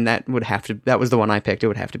 And I mean, that was the one I picked. It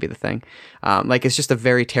would have to be The Thing. It's just a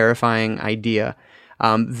very terrifying idea.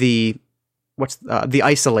 The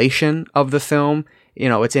isolation of the film,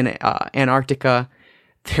 it's in Antarctica.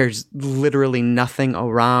 There's literally nothing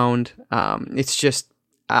around. It's just,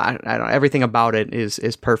 I don't know, everything about it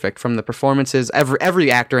is perfect. From the performances,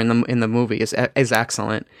 every actor in the movie is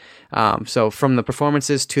excellent. So from the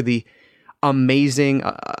performances to the amazing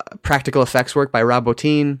practical effects work by Rob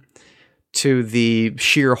Bottin to the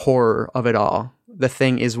sheer horror of it all. The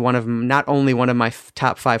Thing is not only one of my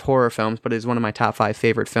top 5 horror films, but is one of my top 5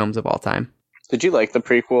 favorite films of all time. Did you like the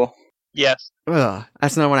prequel? Yes.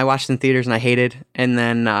 That's another one I watched in theaters and I hated, and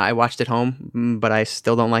then I watched it home, but I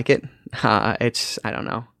still don't like it. I don't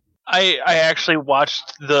know. I actually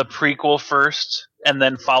watched the prequel first, and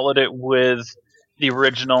then followed it with the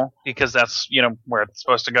original, because that's where it's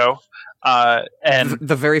supposed to go. And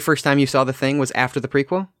the very first time you saw The Thing was after the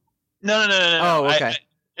prequel? No. Oh, okay.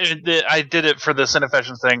 I did it for the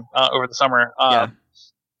Cinefessions thing over the summer, and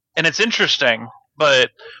it's interesting. But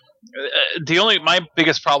my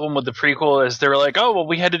biggest problem with the prequel is they were like, "Oh, well,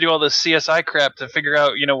 we had to do all this CSI crap to figure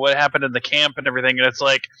out, what happened in the camp and everything." And it's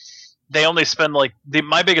like they only spend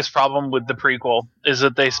my biggest problem with the prequel is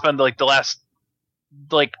that they spend the last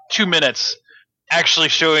 2 minutes actually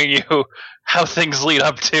showing you how things lead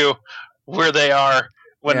up to where they are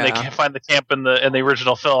when they can't find the camp in the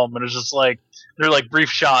original film, and it's just like they're brief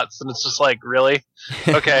shots, and it's just like, really?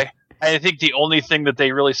 Okay. I think the only thing that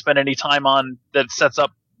they really spend any time on that sets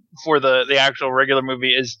up for the actual regular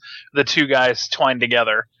movie is the two guys twined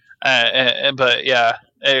together. But yeah,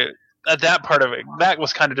 that part of it, that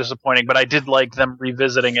was kind of disappointing. But I did like them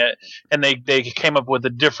revisiting it, and they came up with a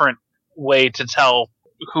different way to tell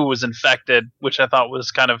who was infected, which I thought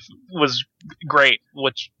was great,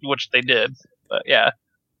 which they did. But yeah.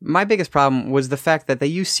 My biggest problem was the fact that they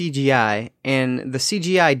used CGI, and the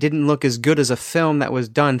CGI didn't look as good as a film that was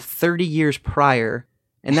done 30 years prior.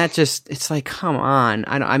 And that just, it's like, come on.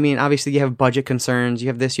 I mean, obviously you have budget concerns, you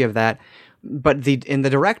have this, you have that. But the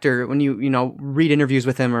director, when you read interviews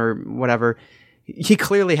with him or whatever, he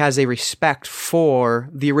clearly has a respect for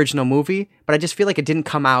the original movie, but I just feel like it didn't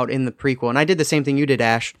come out in the prequel. And I did the same thing you did,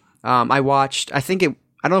 Ash. I watched, I don't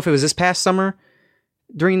know if it was this past summer,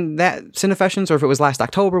 during that Cinefessions, or if it was last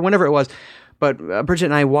October, whenever it was, but Bridget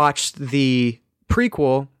and I watched the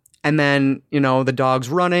prequel, and then the dog's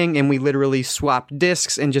running, and we literally swapped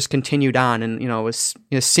discs and just continued on, and it was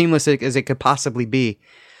as seamless as it could possibly be.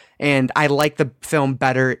 And I like the film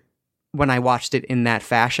better when I watched it in that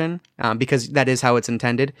fashion, because that is how it's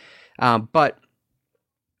intended. But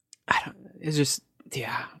it's just,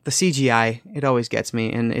 yeah, the CGI, it always gets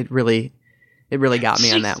me, and it really got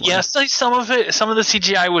me on that one. Yeah, some of the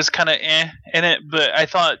CGI was kind of in it, but I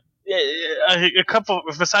thought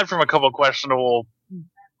aside from a couple of questionable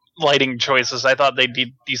lighting choices, I thought they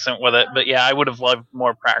did decent with it. But yeah, I would have loved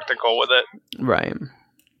more practical with it. Right.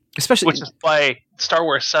 Especially, which is why Star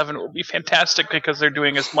Wars 7 will be fantastic, because they're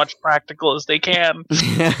doing as much practical as they can.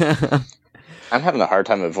 I'm having a hard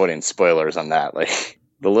time avoiding spoilers on that. Like,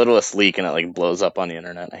 the littlest leak and it blows up on the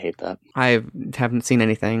internet. I hate that. I haven't seen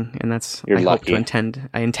anything, and that's You're lucky.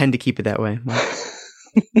 I intend to keep it that way.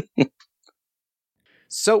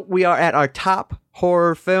 So we are at our top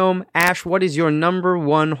horror film. Ash, what is your number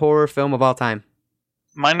one horror film of all time?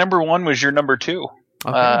 My number one was your number two.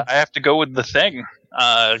 Okay. I have to go with The Thing.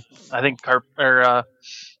 I think Carpenter.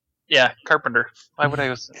 Why would I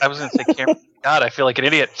was going to say Cameron. God, I feel like an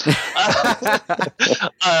idiot. Yeah,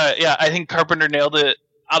 I think Carpenter nailed it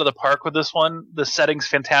out of the park with this one. The setting's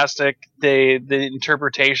fantastic. The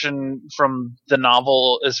interpretation from the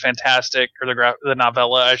novel is fantastic, or the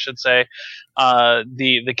novella, I should say.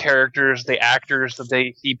 The characters, the actors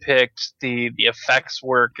that he picked, the effects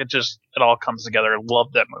work. It all comes together. I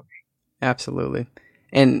love that movie. Absolutely.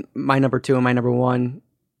 And my number two and my number one,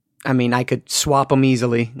 I mean, I could swap them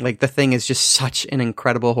easily. Like, The Thing is just such an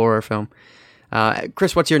incredible horror film.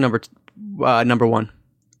 Chris, what's your number one?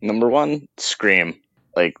 Number one, Scream.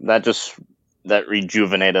 Like, that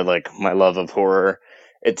rejuvenated my love of horror.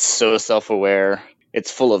 It's so self-aware.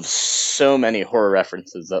 It's full of so many horror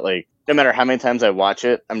references that no matter how many times I watch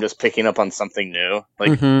it, I'm just picking up on something new.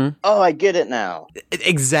 Oh, I get it now.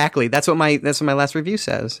 Exactly. That's what my last review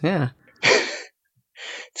says. Yeah.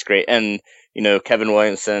 It's great. And, Kevin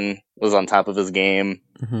Williamson was on top of his game.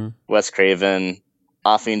 Mm-hmm. Wes Craven,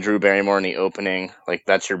 offing Drew Barrymore in the opening.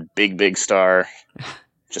 That's your big, big star.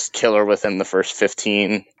 Just killer within the first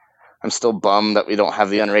 15. I'm still bummed that we don't have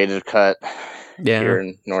the unrated cut here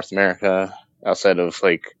in North America, outside of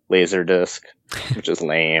Laserdisc, which is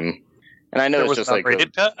lame. And I know it's just an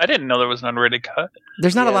unrated cut. I didn't know there was an unrated cut.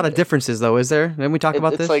 There's not a lot of differences, though, is there? Didn't we talk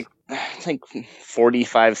about this? It's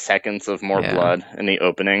 45 seconds of more blood in the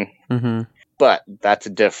opening. Mm-hmm. But that's a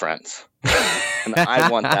difference. And I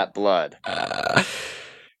want that blood.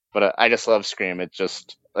 But I just love Scream. It's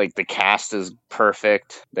just the cast is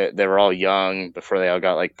perfect. They were all young before they all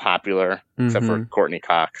got popular, except for Courtney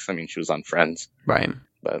Cox. I mean, she was on Friends, right?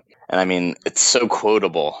 And I mean, it's so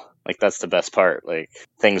quotable. That's the best part.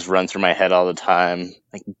 Things run through my head all the time.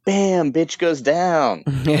 Bam, bitch goes down.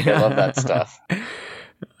 I love that stuff.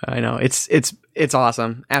 I know. It's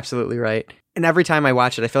awesome. Absolutely right. And every time I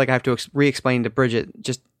watch it, I feel like I have to re-explain to Bridget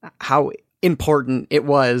just how important it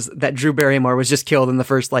was that Drew Barrymore was just killed in the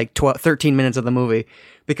first 13 minutes of the movie,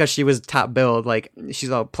 because she was top billed. She's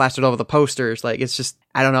all plastered over the posters. It's just,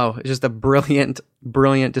 I don't know. It's just a brilliant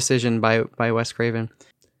decision by Wes Craven.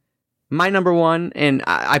 My number one, and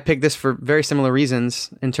I picked this for very similar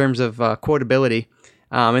reasons in terms of quotability.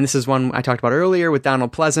 And this is one I talked about earlier with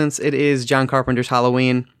Donald Pleasance. It is John Carpenter's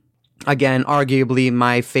Halloween. Again, arguably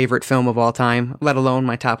my favorite film of all time, let alone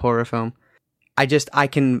my top horror film. I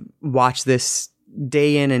can watch this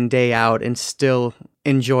day in and day out and still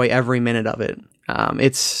enjoy every minute of it.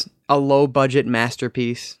 It's a low budget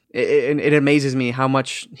masterpiece. It amazes me how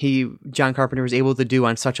much John Carpenter was able to do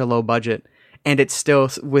on such a low budget, and it still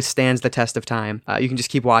withstands the test of time. You can just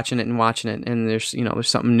keep watching it, and there's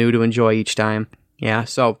something new to enjoy each time. Yeah,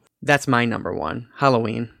 so that's my number one,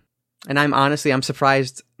 Halloween. And I'm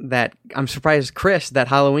surprised, Chris, that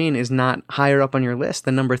Halloween is not higher up on your list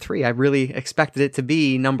than number 3. I really expected it to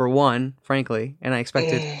be number 1, frankly, and I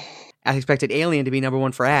expected Alien to be number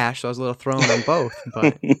 1 for Ash, so I was a little thrown on both.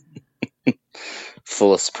 But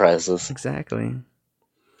Full of surprises. Exactly.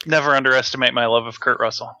 Never underestimate my love of Kurt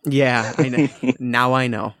Russell. Yeah, I know. Now I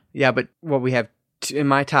know. Yeah, but what we have in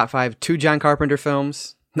my top 5, 2 John Carpenter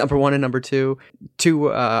films, number 1 and number 2,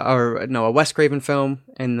 a Wes Craven film,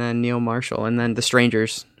 and then Neil Marshall, and then The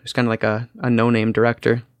Strangers, who's kind of like a no-name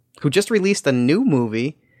director who just released a new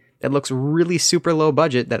movie that looks really super low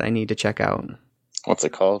budget that I need to check out. What's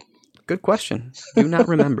it called? Good question. Do not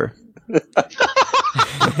remember.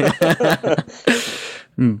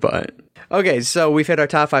 But okay, so we've hit our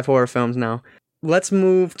top 5 horror films now. Let's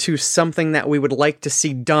move to something that we would like to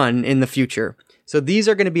see done in the future. So these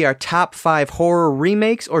are going to be our top 5 horror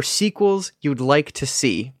remakes or sequels you'd like to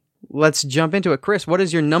see. Let's jump into it. Chris, what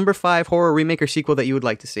is your number 5 horror remake or sequel that you would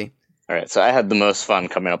like to see? All right, so I had the most fun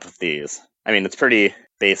coming up with these. I mean, it's pretty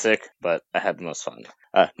basic, but I had the most fun.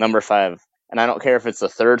 Number 5, and I don't care if it's a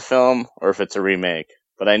third film or if it's a remake,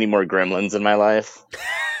 but I need more Gremlins in my life.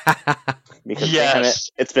 Because damn it,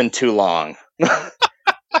 it's been too long.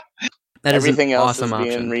 Everything else is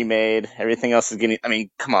being remade. Everything else is getting... I mean,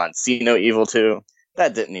 come on. See No Evil 2?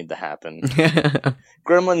 That didn't need to happen.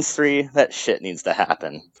 Gremlins 3? That shit needs to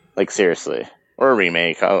happen. Like, seriously. Or a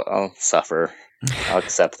remake. I'll suffer. I'll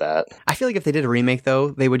accept that. I feel like if they did a remake,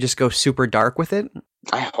 though, they would just go super dark with it.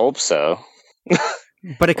 I hope so.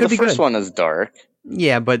 But it could be good. The first one is dark.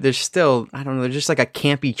 Yeah, but there's still... I don't know. There's just like a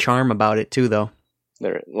campy charm about it, too, though.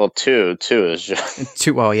 Two is just...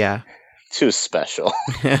 2, well, yeah. 2 is special.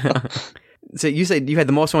 So you said you had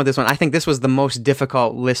the most fun with this one. I think this was the most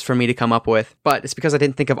difficult list for me to come up with, but it's because I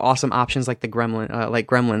didn't think of awesome options like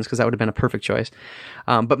Gremlins, because that would have been a perfect choice.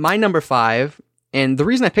 But my number 5, and the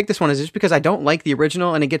reason I picked this one is just because I don't like the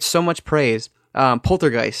original and it gets so much praise.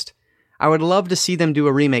 Poltergeist. I would love to see them do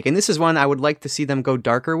a remake, and this is one I would like to see them go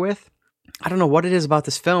darker with. I don't know what it is about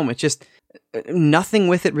this film. It's just nothing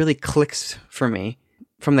with it really clicks for me.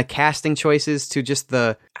 From the casting choices to just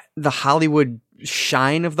the Hollywood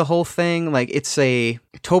shine of the whole thing. Like, it's a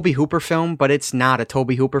Tobe Hooper film, but it's not a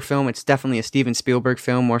Tobe Hooper film. It's definitely a Steven Spielberg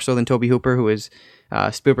film, more so than Tobe Hooper, who is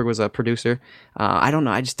Spielberg was a producer. I don't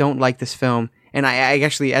know. I just don't like this film. And I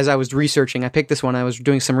actually, as I was researching, I picked this one. I was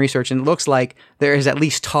doing some research, and it looks like there is at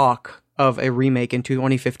least talk of a remake in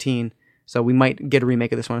 2015. So we might get a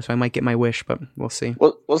remake of this one. So I might get my wish, but we'll see.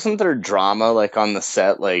 Well, wasn't there drama like on the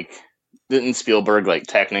set? Like, didn't Spielberg like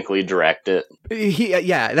technically direct it?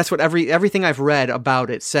 Yeah, that's what everything I've read about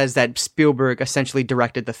it says, that Spielberg essentially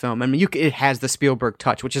directed the film. I mean, it has the Spielberg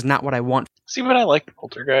touch, which is not what I want. See, but I like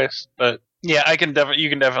Poltergeist, but yeah, you can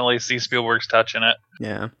definitely see Spielberg's touch in it.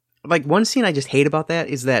 Yeah, like one scene I just hate about that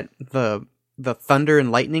is that the thunder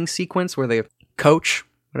and lightning sequence where the coach,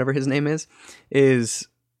 whatever his name is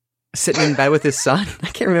sitting in bed with his son. I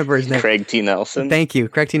can't remember his name. Craig T. Nelson. Thank you.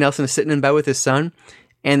 Craig T. Nelson is sitting in bed with his son.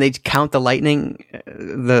 And they count the lightning,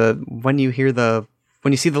 when you see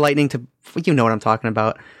the lightning, you know what I'm talking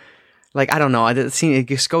about. Like, I don't know, it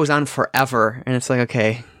just goes on forever, and it's like,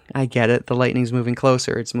 okay, I get it. The lightning's moving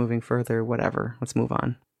closer, it's moving further, whatever. Let's move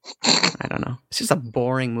on. I don't know. It's just a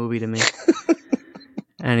boring movie to me.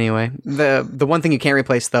 Anyway, the one thing you can't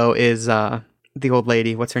replace though is the old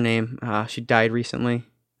lady. What's her name? She died recently,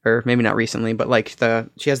 or maybe not recently, but like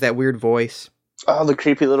she has that weird voice. Oh, the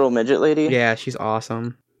creepy little midget lady? Yeah, she's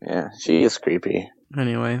awesome. Yeah, she is creepy.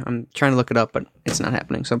 Anyway, I'm trying to look it up, but it's not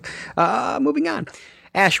happening. So, moving on.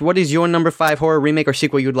 Ash, what is your number 5 horror remake or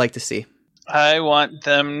sequel you'd like to see? I want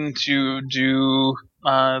them to do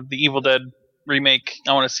the Evil Dead remake.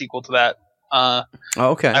 I want a sequel to that.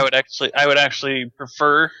 Okay. I would actually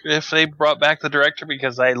prefer if they brought back the director,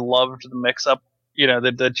 because I loved the mix-up. You know,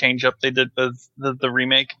 the change-up they did the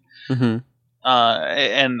remake. Mm-hmm.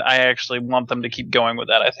 And I actually want them to keep going with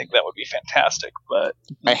that. I think that would be fantastic. But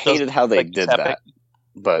I hated how they did that.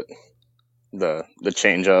 But the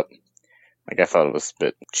change up, like, I thought it was a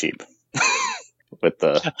bit cheap with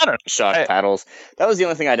the shock paddles. That was the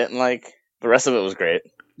only thing I didn't like. The rest of it was great.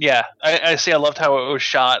 Yeah, I see. I loved how it was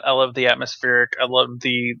shot. I loved the atmospheric. I loved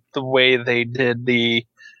the way they did the.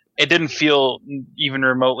 It didn't feel even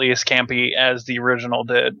remotely as campy as the original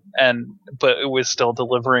did, but it was still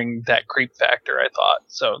delivering that creep factor, I thought.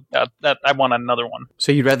 So that I want another one.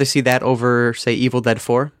 So you'd rather see that over, say, Evil Dead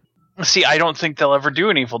 4? See, I don't think they'll ever do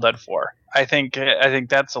an Evil Dead 4. I think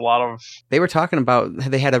that's a lot of... They were talking about,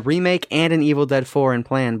 they had a remake and an Evil Dead 4 in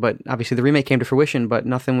plan, but obviously the remake came to fruition, but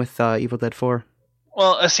nothing with Evil Dead 4.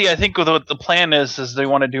 Well, see, I think what the plan is they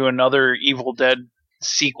want to do another Evil Dead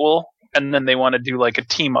sequel, and then they want to do like a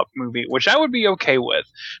team-up movie, which I would be okay with.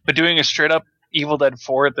 But doing a straight-up Evil Dead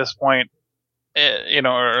 4 at this point, or an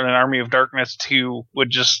Army of Darkness 2 would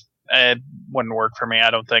just... it wouldn't work for me.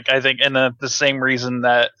 I don't think. I think, and the same reason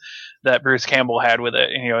that Bruce Campbell had with it.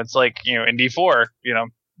 It's like Indy 4.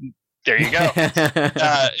 There you go.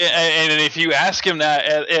 And if you ask him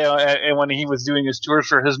that, and when he was doing his tours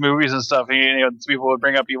for his movies and stuff, people would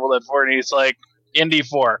bring up Evil Dead 4, and he's like, Indy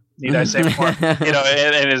 4. Need I say more?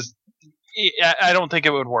 And his. I don't think it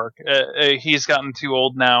would work. He's gotten too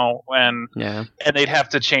old now, and they'd have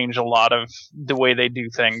to change a lot of the way they do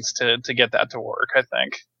things to get that to work, I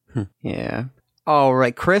think. Yeah. All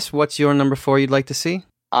right, Chris, what's your number 4 you'd like to see?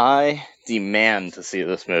 I demand to see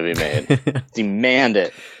this movie made. Demand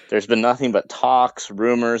it. There's been nothing but talks,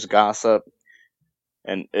 rumors, gossip,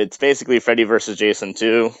 and it's basically Freddy versus Jason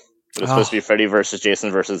 2. It was supposed to be Freddy versus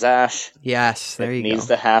Jason versus Ash. Yes, there you go. It needs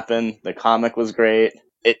to happen. The comic was great.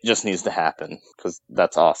 It just needs to happen, because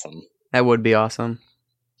that's awesome. That would be awesome.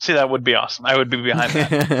 See, that would be awesome. I would be behind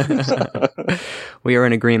that. We are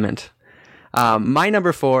in agreement. My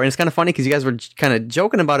number 4, and it's kind of funny because you guys were kind of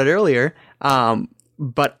joking about it earlier,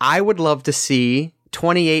 but I would love to see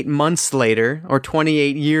 28 months later, or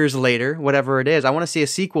 28 years later, whatever it is. I want to see a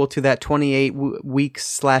sequel to that 28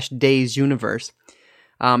 weeks/days universe.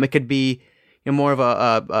 It could be more of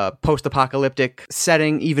a post-apocalyptic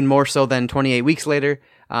setting, even more so than 28 weeks later.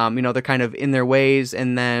 They're kind of in their ways,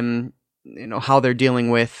 and then how they're dealing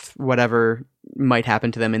with whatever might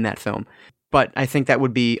happen to them in that film. But I think that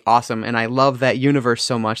would be awesome, and I love that universe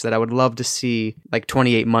so much that I would love to see, like,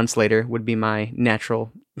 28 months later would be my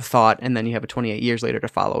natural thought, and then you have a 28 years later to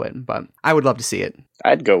follow it. But I would love to see it.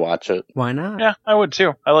 I'd go watch it. Why not? Yeah, I would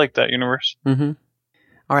too. I like that universe. Mm-hmm.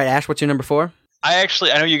 All right, Ash, what's your number 4? I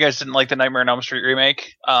know you guys didn't like the Nightmare on Elm Street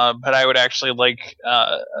remake, but I would actually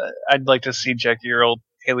I'd like to see Jackie Earle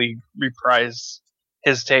Haley reprise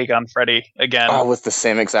his take on Freddy again. Oh, with the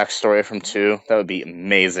same exact story from 2? That would be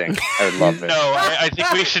amazing. I would love it. No, I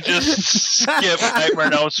think we should just skip Nightmare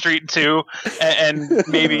on Elm Street 2 and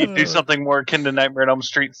maybe do something more akin to Nightmare on Elm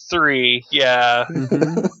Street 3. Yeah.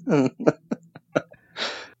 Mm-hmm.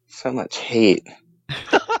 So much hate.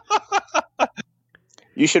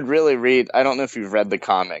 You should really read. I don't know if you've read the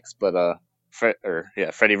comics, but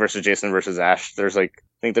Freddy versus Jason versus Ash. There's I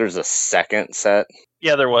think there's a second set.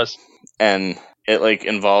 Yeah, there was, and it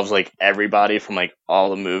involves everybody from all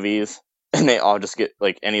the movies, and they all just get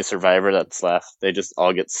any survivor that's left. They just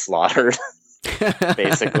all get slaughtered,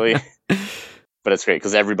 basically. But it's great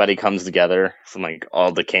because everybody comes together from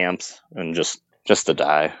all the camps and just to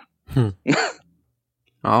die.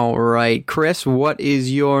 All right, Chris, what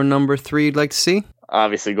is your number 3 you'd like to see?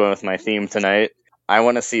 Obviously, going with my theme tonight, I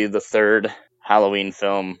want to see the third Halloween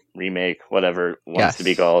film remake, whatever it wants to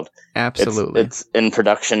be called. Absolutely. It's in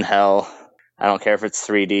production hell. I don't care if it's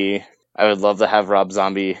 3D. I would love to have Rob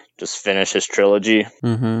Zombie just finish his trilogy,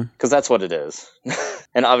 because that's what it is.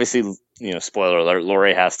 And obviously, spoiler alert,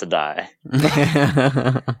 Laurie has to die.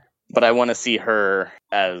 But I want to see her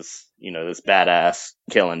as, this badass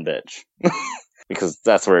killing bitch, because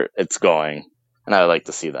that's where it's going, and I would like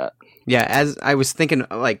to see that. Yeah, as I was thinking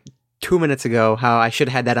 2 minutes ago, how I should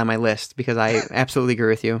have had that on my list, because I absolutely agree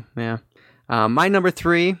with you. Yeah. My number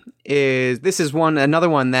 3 is another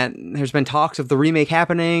one that there's been talks of the remake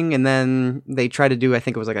happening, and then they tried to do, I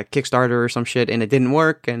think it was a Kickstarter or some shit, and it didn't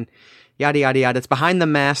work, and yada yada yada. It's Behind the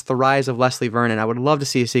Mask: The Rise of Leslie Vernon. I would love to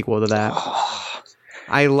see a sequel to that.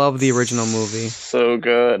 I love the original movie. So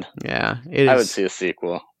good. Yeah, it is. I would see a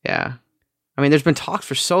sequel. Yeah. I mean, there's been talks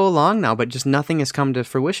for so long now, but just nothing has come to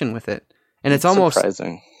fruition with it. And it's almost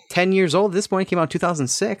surprising. 10 years old at this point. It came out in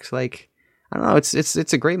 2006. I don't know. It's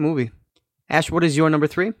a great movie. Ash, what is your number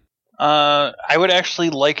 3? I would actually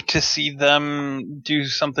like to see them do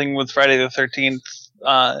something with Friday the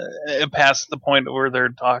 13th past the point where they're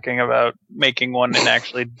talking about making one and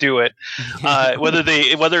actually do it.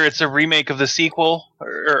 Whether it's a remake of the sequel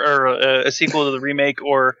or a sequel to the remake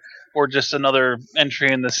or just another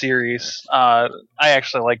entry in the series. I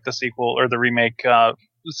actually like the sequel or the remake.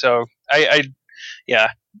 So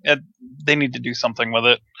they need to do something with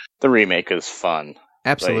it. The remake is fun.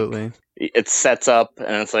 Absolutely. It sets up,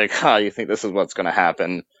 and it's you think this is what's going to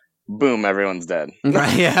happen. Boom, everyone's dead.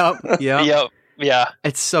 Right, yep. Yeah.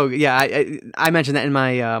 It's so, I mentioned that in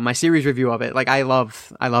my my series review of it. I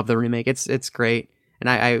love the remake. It's great. And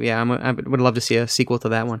I would love to see a sequel to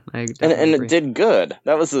that one. And it did good.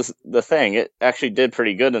 That was the thing. It actually did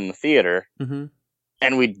pretty good in the theater. Mm-hmm.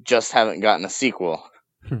 And we just haven't gotten a sequel.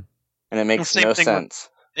 And it makes no sense.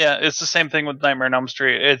 It's the same thing with Nightmare on Elm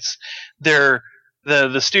Street. It's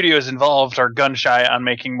the studios involved are gun shy on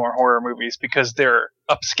making more horror movies because they're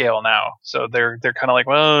upscale now. So they're kind of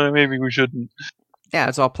well, maybe we shouldn't. Yeah,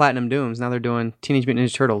 it's all Platinum Dooms. Now they're doing Teenage Mutant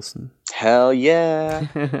Ninja Turtles. Hell yeah.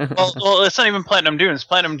 Well, it's not even Platinum Dunes.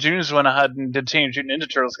 Platinum Dunes went ahead and did Teenage Mutant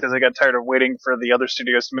Ninja Turtles because they got tired of waiting for the other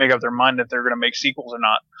studios to make up their mind if they're going to make sequels or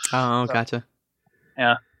not. Oh, gotcha.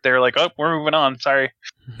 Yeah, they were like, "Oh, we're moving on. Sorry."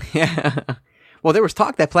 Yeah. Well, there was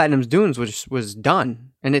talk that Platinum's Dunes was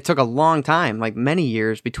done, and it took a long time, like many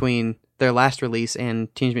years, between their last release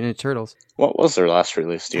and Teenage Mutant Ninja Turtles. What was their last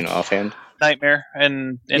release? Do you know offhand? Nightmare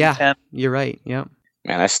and Yeah, 10. You're right. Yep.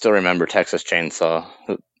 Man, I still remember Texas Chainsaw.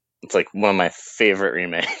 It's like one of my favorite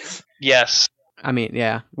remakes. Yes. I mean,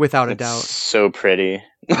 yeah, without a It's doubt. so pretty.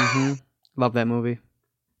 Love that movie.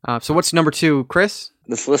 So what's number 2, Chris?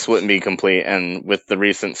 This list wouldn't be complete, and with the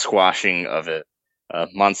recent squashing of it,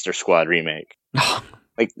 Monster Squad remake.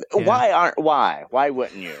 Like, Yeah. why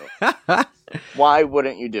wouldn't you? Why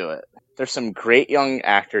wouldn't you do it? There's some great young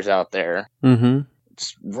actors out there. Mm-hmm.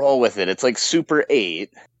 Just roll with it. It's like Super 8,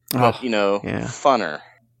 but, funner.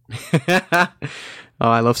 Oh,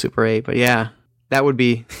 I love Super 8, but yeah, that would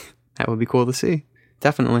be cool to see.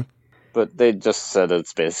 Definitely. But they just said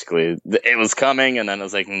it's basically, it was coming, and then it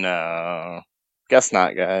was like, no, guess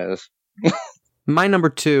not, guys. My number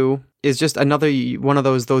 2 is just another one of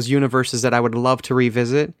those universes that I would love to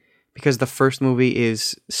revisit because the first movie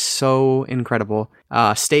is so incredible.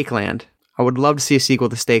 Stakeland. I would love to see a sequel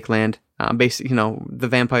to Stakeland. Basically, the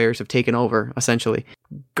vampires have taken over, essentially.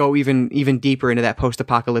 Go even deeper into that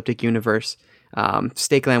post-apocalyptic universe.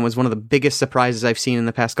 Stakeland was one of the biggest surprises I've seen in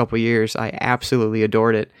the past couple of years. I absolutely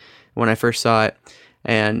adored it when I first saw it.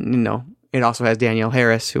 And, it also has Danielle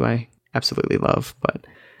Harris, who I absolutely love. But,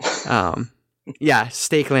 yeah,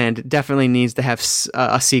 Stakeland definitely needs to have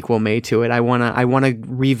a sequel made to it. I wanna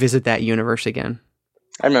revisit that universe again.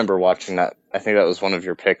 I remember watching that. I think that was one of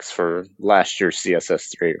your picks for last year's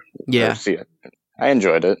CSS3. Yeah. I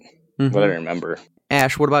enjoyed it, Mm-hmm. but I remember.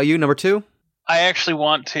 Ash, what about you? Number 2? I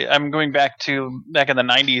actually I'm going back in the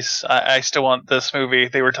 90s. I still want this movie.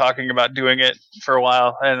 They were talking about doing it for a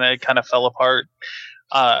while, and it kind of fell apart.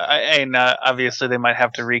 Obviously, they might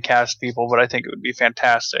have to recast people, but I think it would be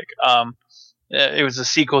fantastic. It was a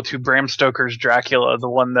sequel to Bram Stoker's Dracula, the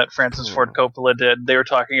one that Francis Ford Coppola did. They were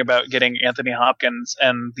talking about getting Anthony Hopkins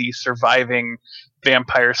and the surviving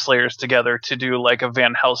vampire slayers together to do like a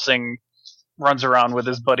Van Helsing runs around with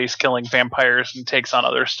his buddies killing vampires and takes on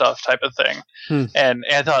other stuff type of thing. And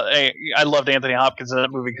I thought I loved Anthony Hopkins in that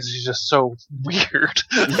movie because he's just so weird.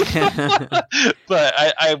 But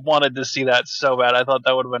I wanted to see that so bad. I thought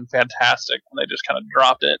that would have been fantastic when they just kind of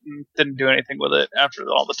dropped it and didn't do anything with it after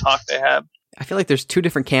all the talk they had. I feel like there's 2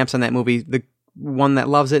 different camps on that movie. The one that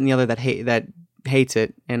loves it and the other that hates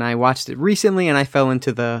it. And I watched it recently and I fell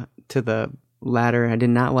into the latter. I did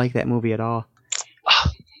not like that movie at all.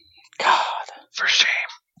 Oh, God. For shame.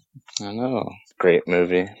 I know. Great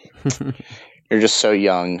movie. You're just so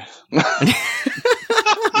young.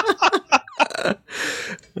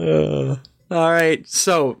 All right.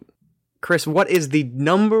 So, Chris, what is the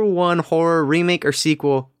number 1 horror remake or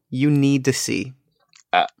sequel you need to see?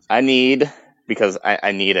 Because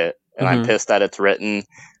I need it. And I'm pissed that it's written.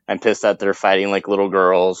 I'm pissed that they're fighting like little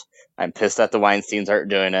girls. I'm pissed that the Weinsteins aren't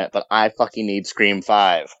doing it. But I fucking need Scream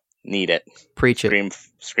 5. Need it. Preach it.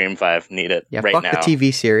 Scream 5. Need it right fuck now. The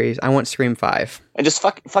TV series. I want Scream 5. And just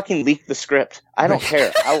fucking leak the script. I don't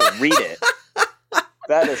care. I will read it.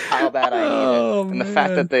 That is how bad I need it. And the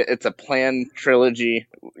fact that it's a planned trilogy,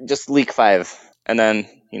 just leak 5. And then,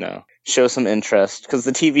 show some interest. Because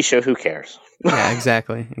the TV show, who cares? Yeah,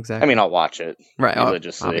 exactly. I mean, I'll watch it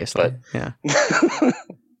religiously. Obviously, but yeah.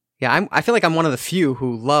 Yeah, I feel like I'm one of the few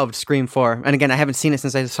who loved Scream 4. And again, I haven't seen it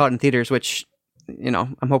since I saw it in theaters, which,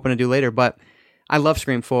 I'm hoping to do later. But I love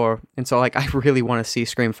Scream 4. And so, I really want to see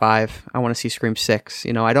Scream 5. I want to see Scream 6.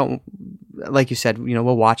 I don't, like you said,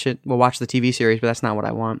 we'll watch it. We'll watch the TV series, but that's not what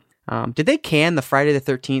I want. Did they can the Friday the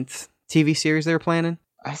 13th TV series they were planning?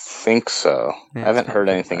 I think so. I haven't heard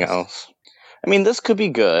anything else. I mean, this could be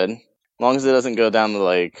good. As long as it doesn't go down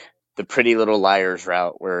to, the Pretty Little Liars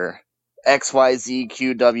route where X, Y, Z,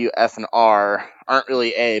 Q, W, F, and R aren't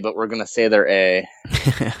really A, but we're going to say they're A.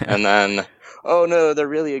 And then, oh no, they're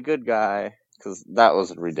really a good guy. Because that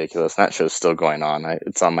was ridiculous. That show's still going on.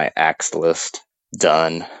 It's on my axed list.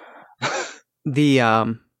 Done. I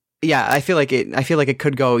feel like it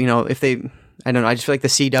could go, if they, I don't know, I just feel like the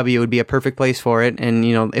CW would be a perfect place for it. And,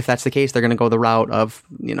 if that's the case, they're going to go the route of,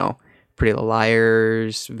 Pretty Little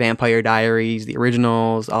Liars, Vampire Diaries, the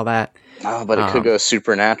originals, all that. Oh, but it could go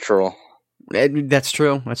Supernatural. That's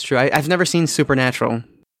true. That's true. I've never seen Supernatural.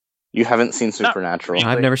 You haven't seen Supernatural? No,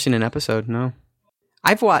 I've never seen an episode, no.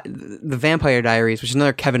 I've watched The Vampire Diaries, which is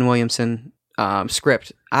another Kevin Williamson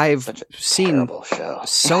script. I've Such a seen terrible show.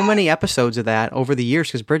 so many episodes of that over the years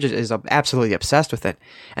because Bridget is absolutely obsessed with it.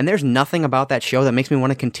 And there's nothing about that show that makes me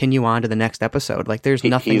want to continue on to the next episode. Like, there's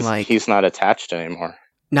nothing like... He's not attached anymore.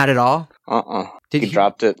 Not at all? He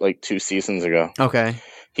dropped it like 2 seasons ago. Okay.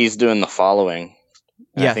 He's doing The Following.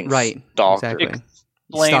 Yeah, right. Stalker. Exactly.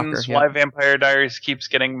 Explains Stalker, why Vampire Diaries keeps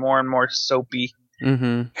getting more and more soapy.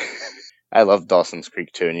 Mm-hmm. I love Dawson's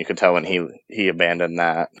Creek too, and you could tell when he abandoned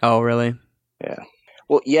that. Oh, really? Yeah.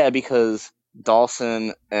 Well, yeah, because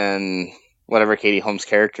Dawson and whatever Katie Holmes'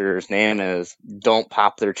 character's name is don't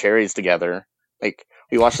pop their cherries together. Like,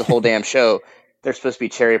 we watched the whole damn show. They're supposed to be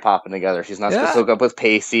cherry popping together. She's not supposed to hook up with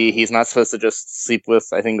Pacey. He's not supposed to just sleep with,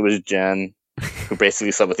 I think it was Jen, who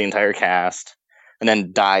basically slept with the entire cast, and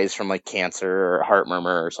then dies from like cancer or heart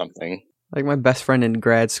murmur or something. Like, my best friend in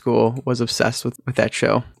grad school was obsessed with that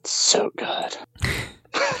show. It's so good.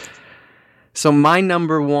 So my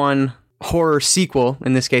number one horror sequel,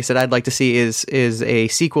 in this case, that I'd like to see is a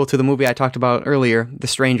sequel to the movie I talked about earlier, The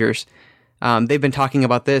Strangers. They've been talking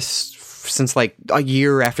about this since like a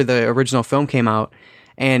year after the original film came out,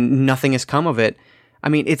 and nothing has come of it. I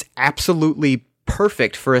mean, it's absolutely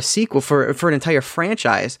perfect for a sequel, for an entire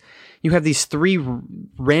franchise. You have these 3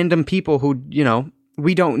 random people who, you know,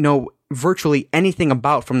 we don't know virtually anything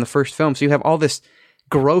about from the first film. So you have all this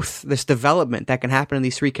growth, this development that can happen in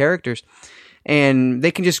these 3 characters. And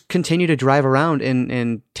they can just continue to drive around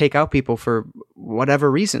and take out people for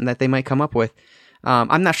whatever reason that they might come up with.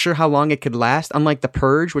 I'm not sure how long it could last, unlike The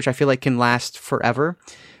Purge, which I feel like can last forever.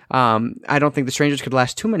 I don't think The Strangers could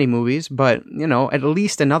last too many movies, but, you know, at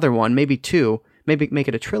least another one, maybe 2, maybe make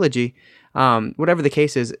it a trilogy. Whatever the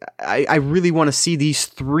case is, I really want to see these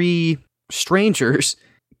 3 strangers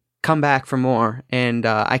come back for more. And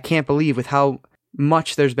I can't believe with how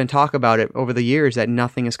much there's been talk about it over the years that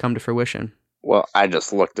nothing has come to fruition. Well, I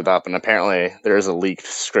just looked it up, and apparently there is a leaked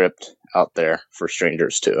script out there for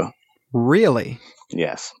Strangers 2. Really?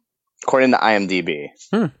 Yes. According to IMDb.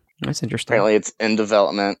 That's interesting. Apparently it's in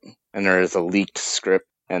development, and there is a leaked script,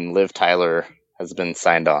 and Liv Tyler has been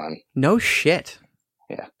signed on. No shit.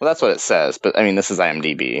 Yeah. Well, that's what it says, but I mean, this is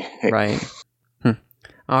IMDb. Right.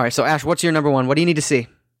 All right, so Ash, what's your number one? What do you need to see?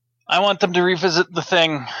 I want them to revisit The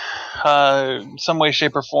Thing, some way,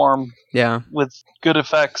 shape, or form. Yeah. With good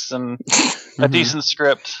effects and a decent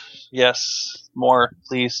script. Yes, more,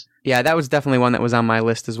 please. Yeah, that was definitely one that was on my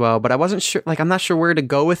list as well. But I wasn't sure. Like, I'm not sure where to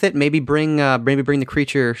go with it. Maybe bring the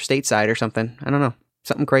creature stateside or something. I don't know,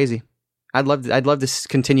 something crazy. I'd love to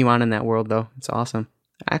continue on in that world though. It's awesome.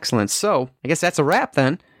 Excellent. So I guess that's a wrap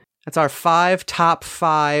then. That's our top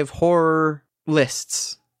 5 horror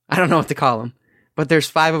lists. I don't know what to call them, but there's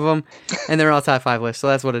 5 of them, and they're all top 5 lists. So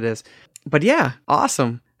that's what it is. But yeah,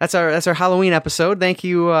 awesome. That's our Halloween episode. Thank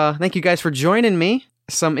you guys for joining me.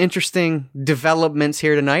 Some interesting developments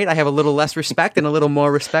here tonight. I have a little less respect and a little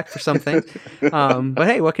more respect for some things. But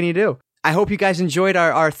hey, what can you do? I hope you guys enjoyed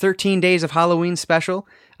our 13 days of Halloween special.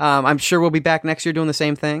 I'm sure we'll be back next year doing the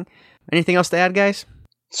same thing. Anything else to add, guys?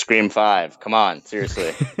 Scream 5. Come on,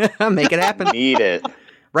 seriously. Make it happen. Need it.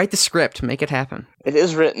 Write the script. Make it happen. It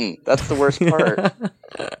is written. That's the worst part.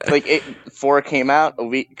 4 came out a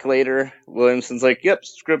week later. Williamson's like, yep,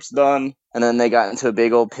 script's done. And then they got into a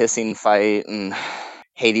big old pissing fight and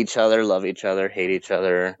hate each other, love each other, hate each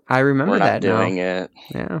other. I remember that now. We're not doing it.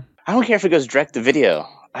 Yeah. I don't care if it goes direct to video.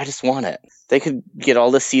 I just want it. They could get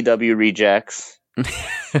all the CW rejects,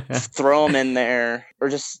 throw them in there, or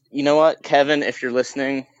just, you know what, Kevin, if you're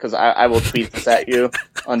listening, because I will tweet this at you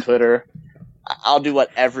on Twitter. I'll do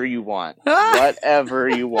whatever you want. Whatever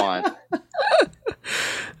you want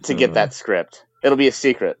to get that script. It'll be a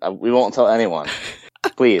secret. We won't tell anyone.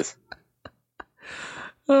 Please.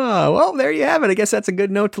 Oh, well, there you have it. I guess that's a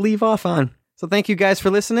good note to leave off on. So thank you guys for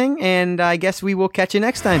listening, and I guess we will catch you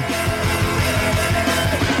next time.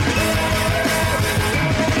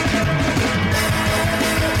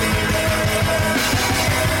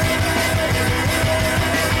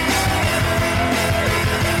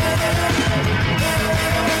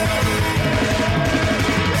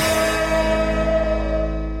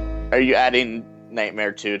 Are you adding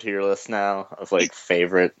Nightmare 2 to your list now of like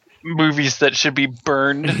favorite movies that should be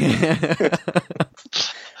burned?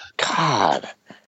 God.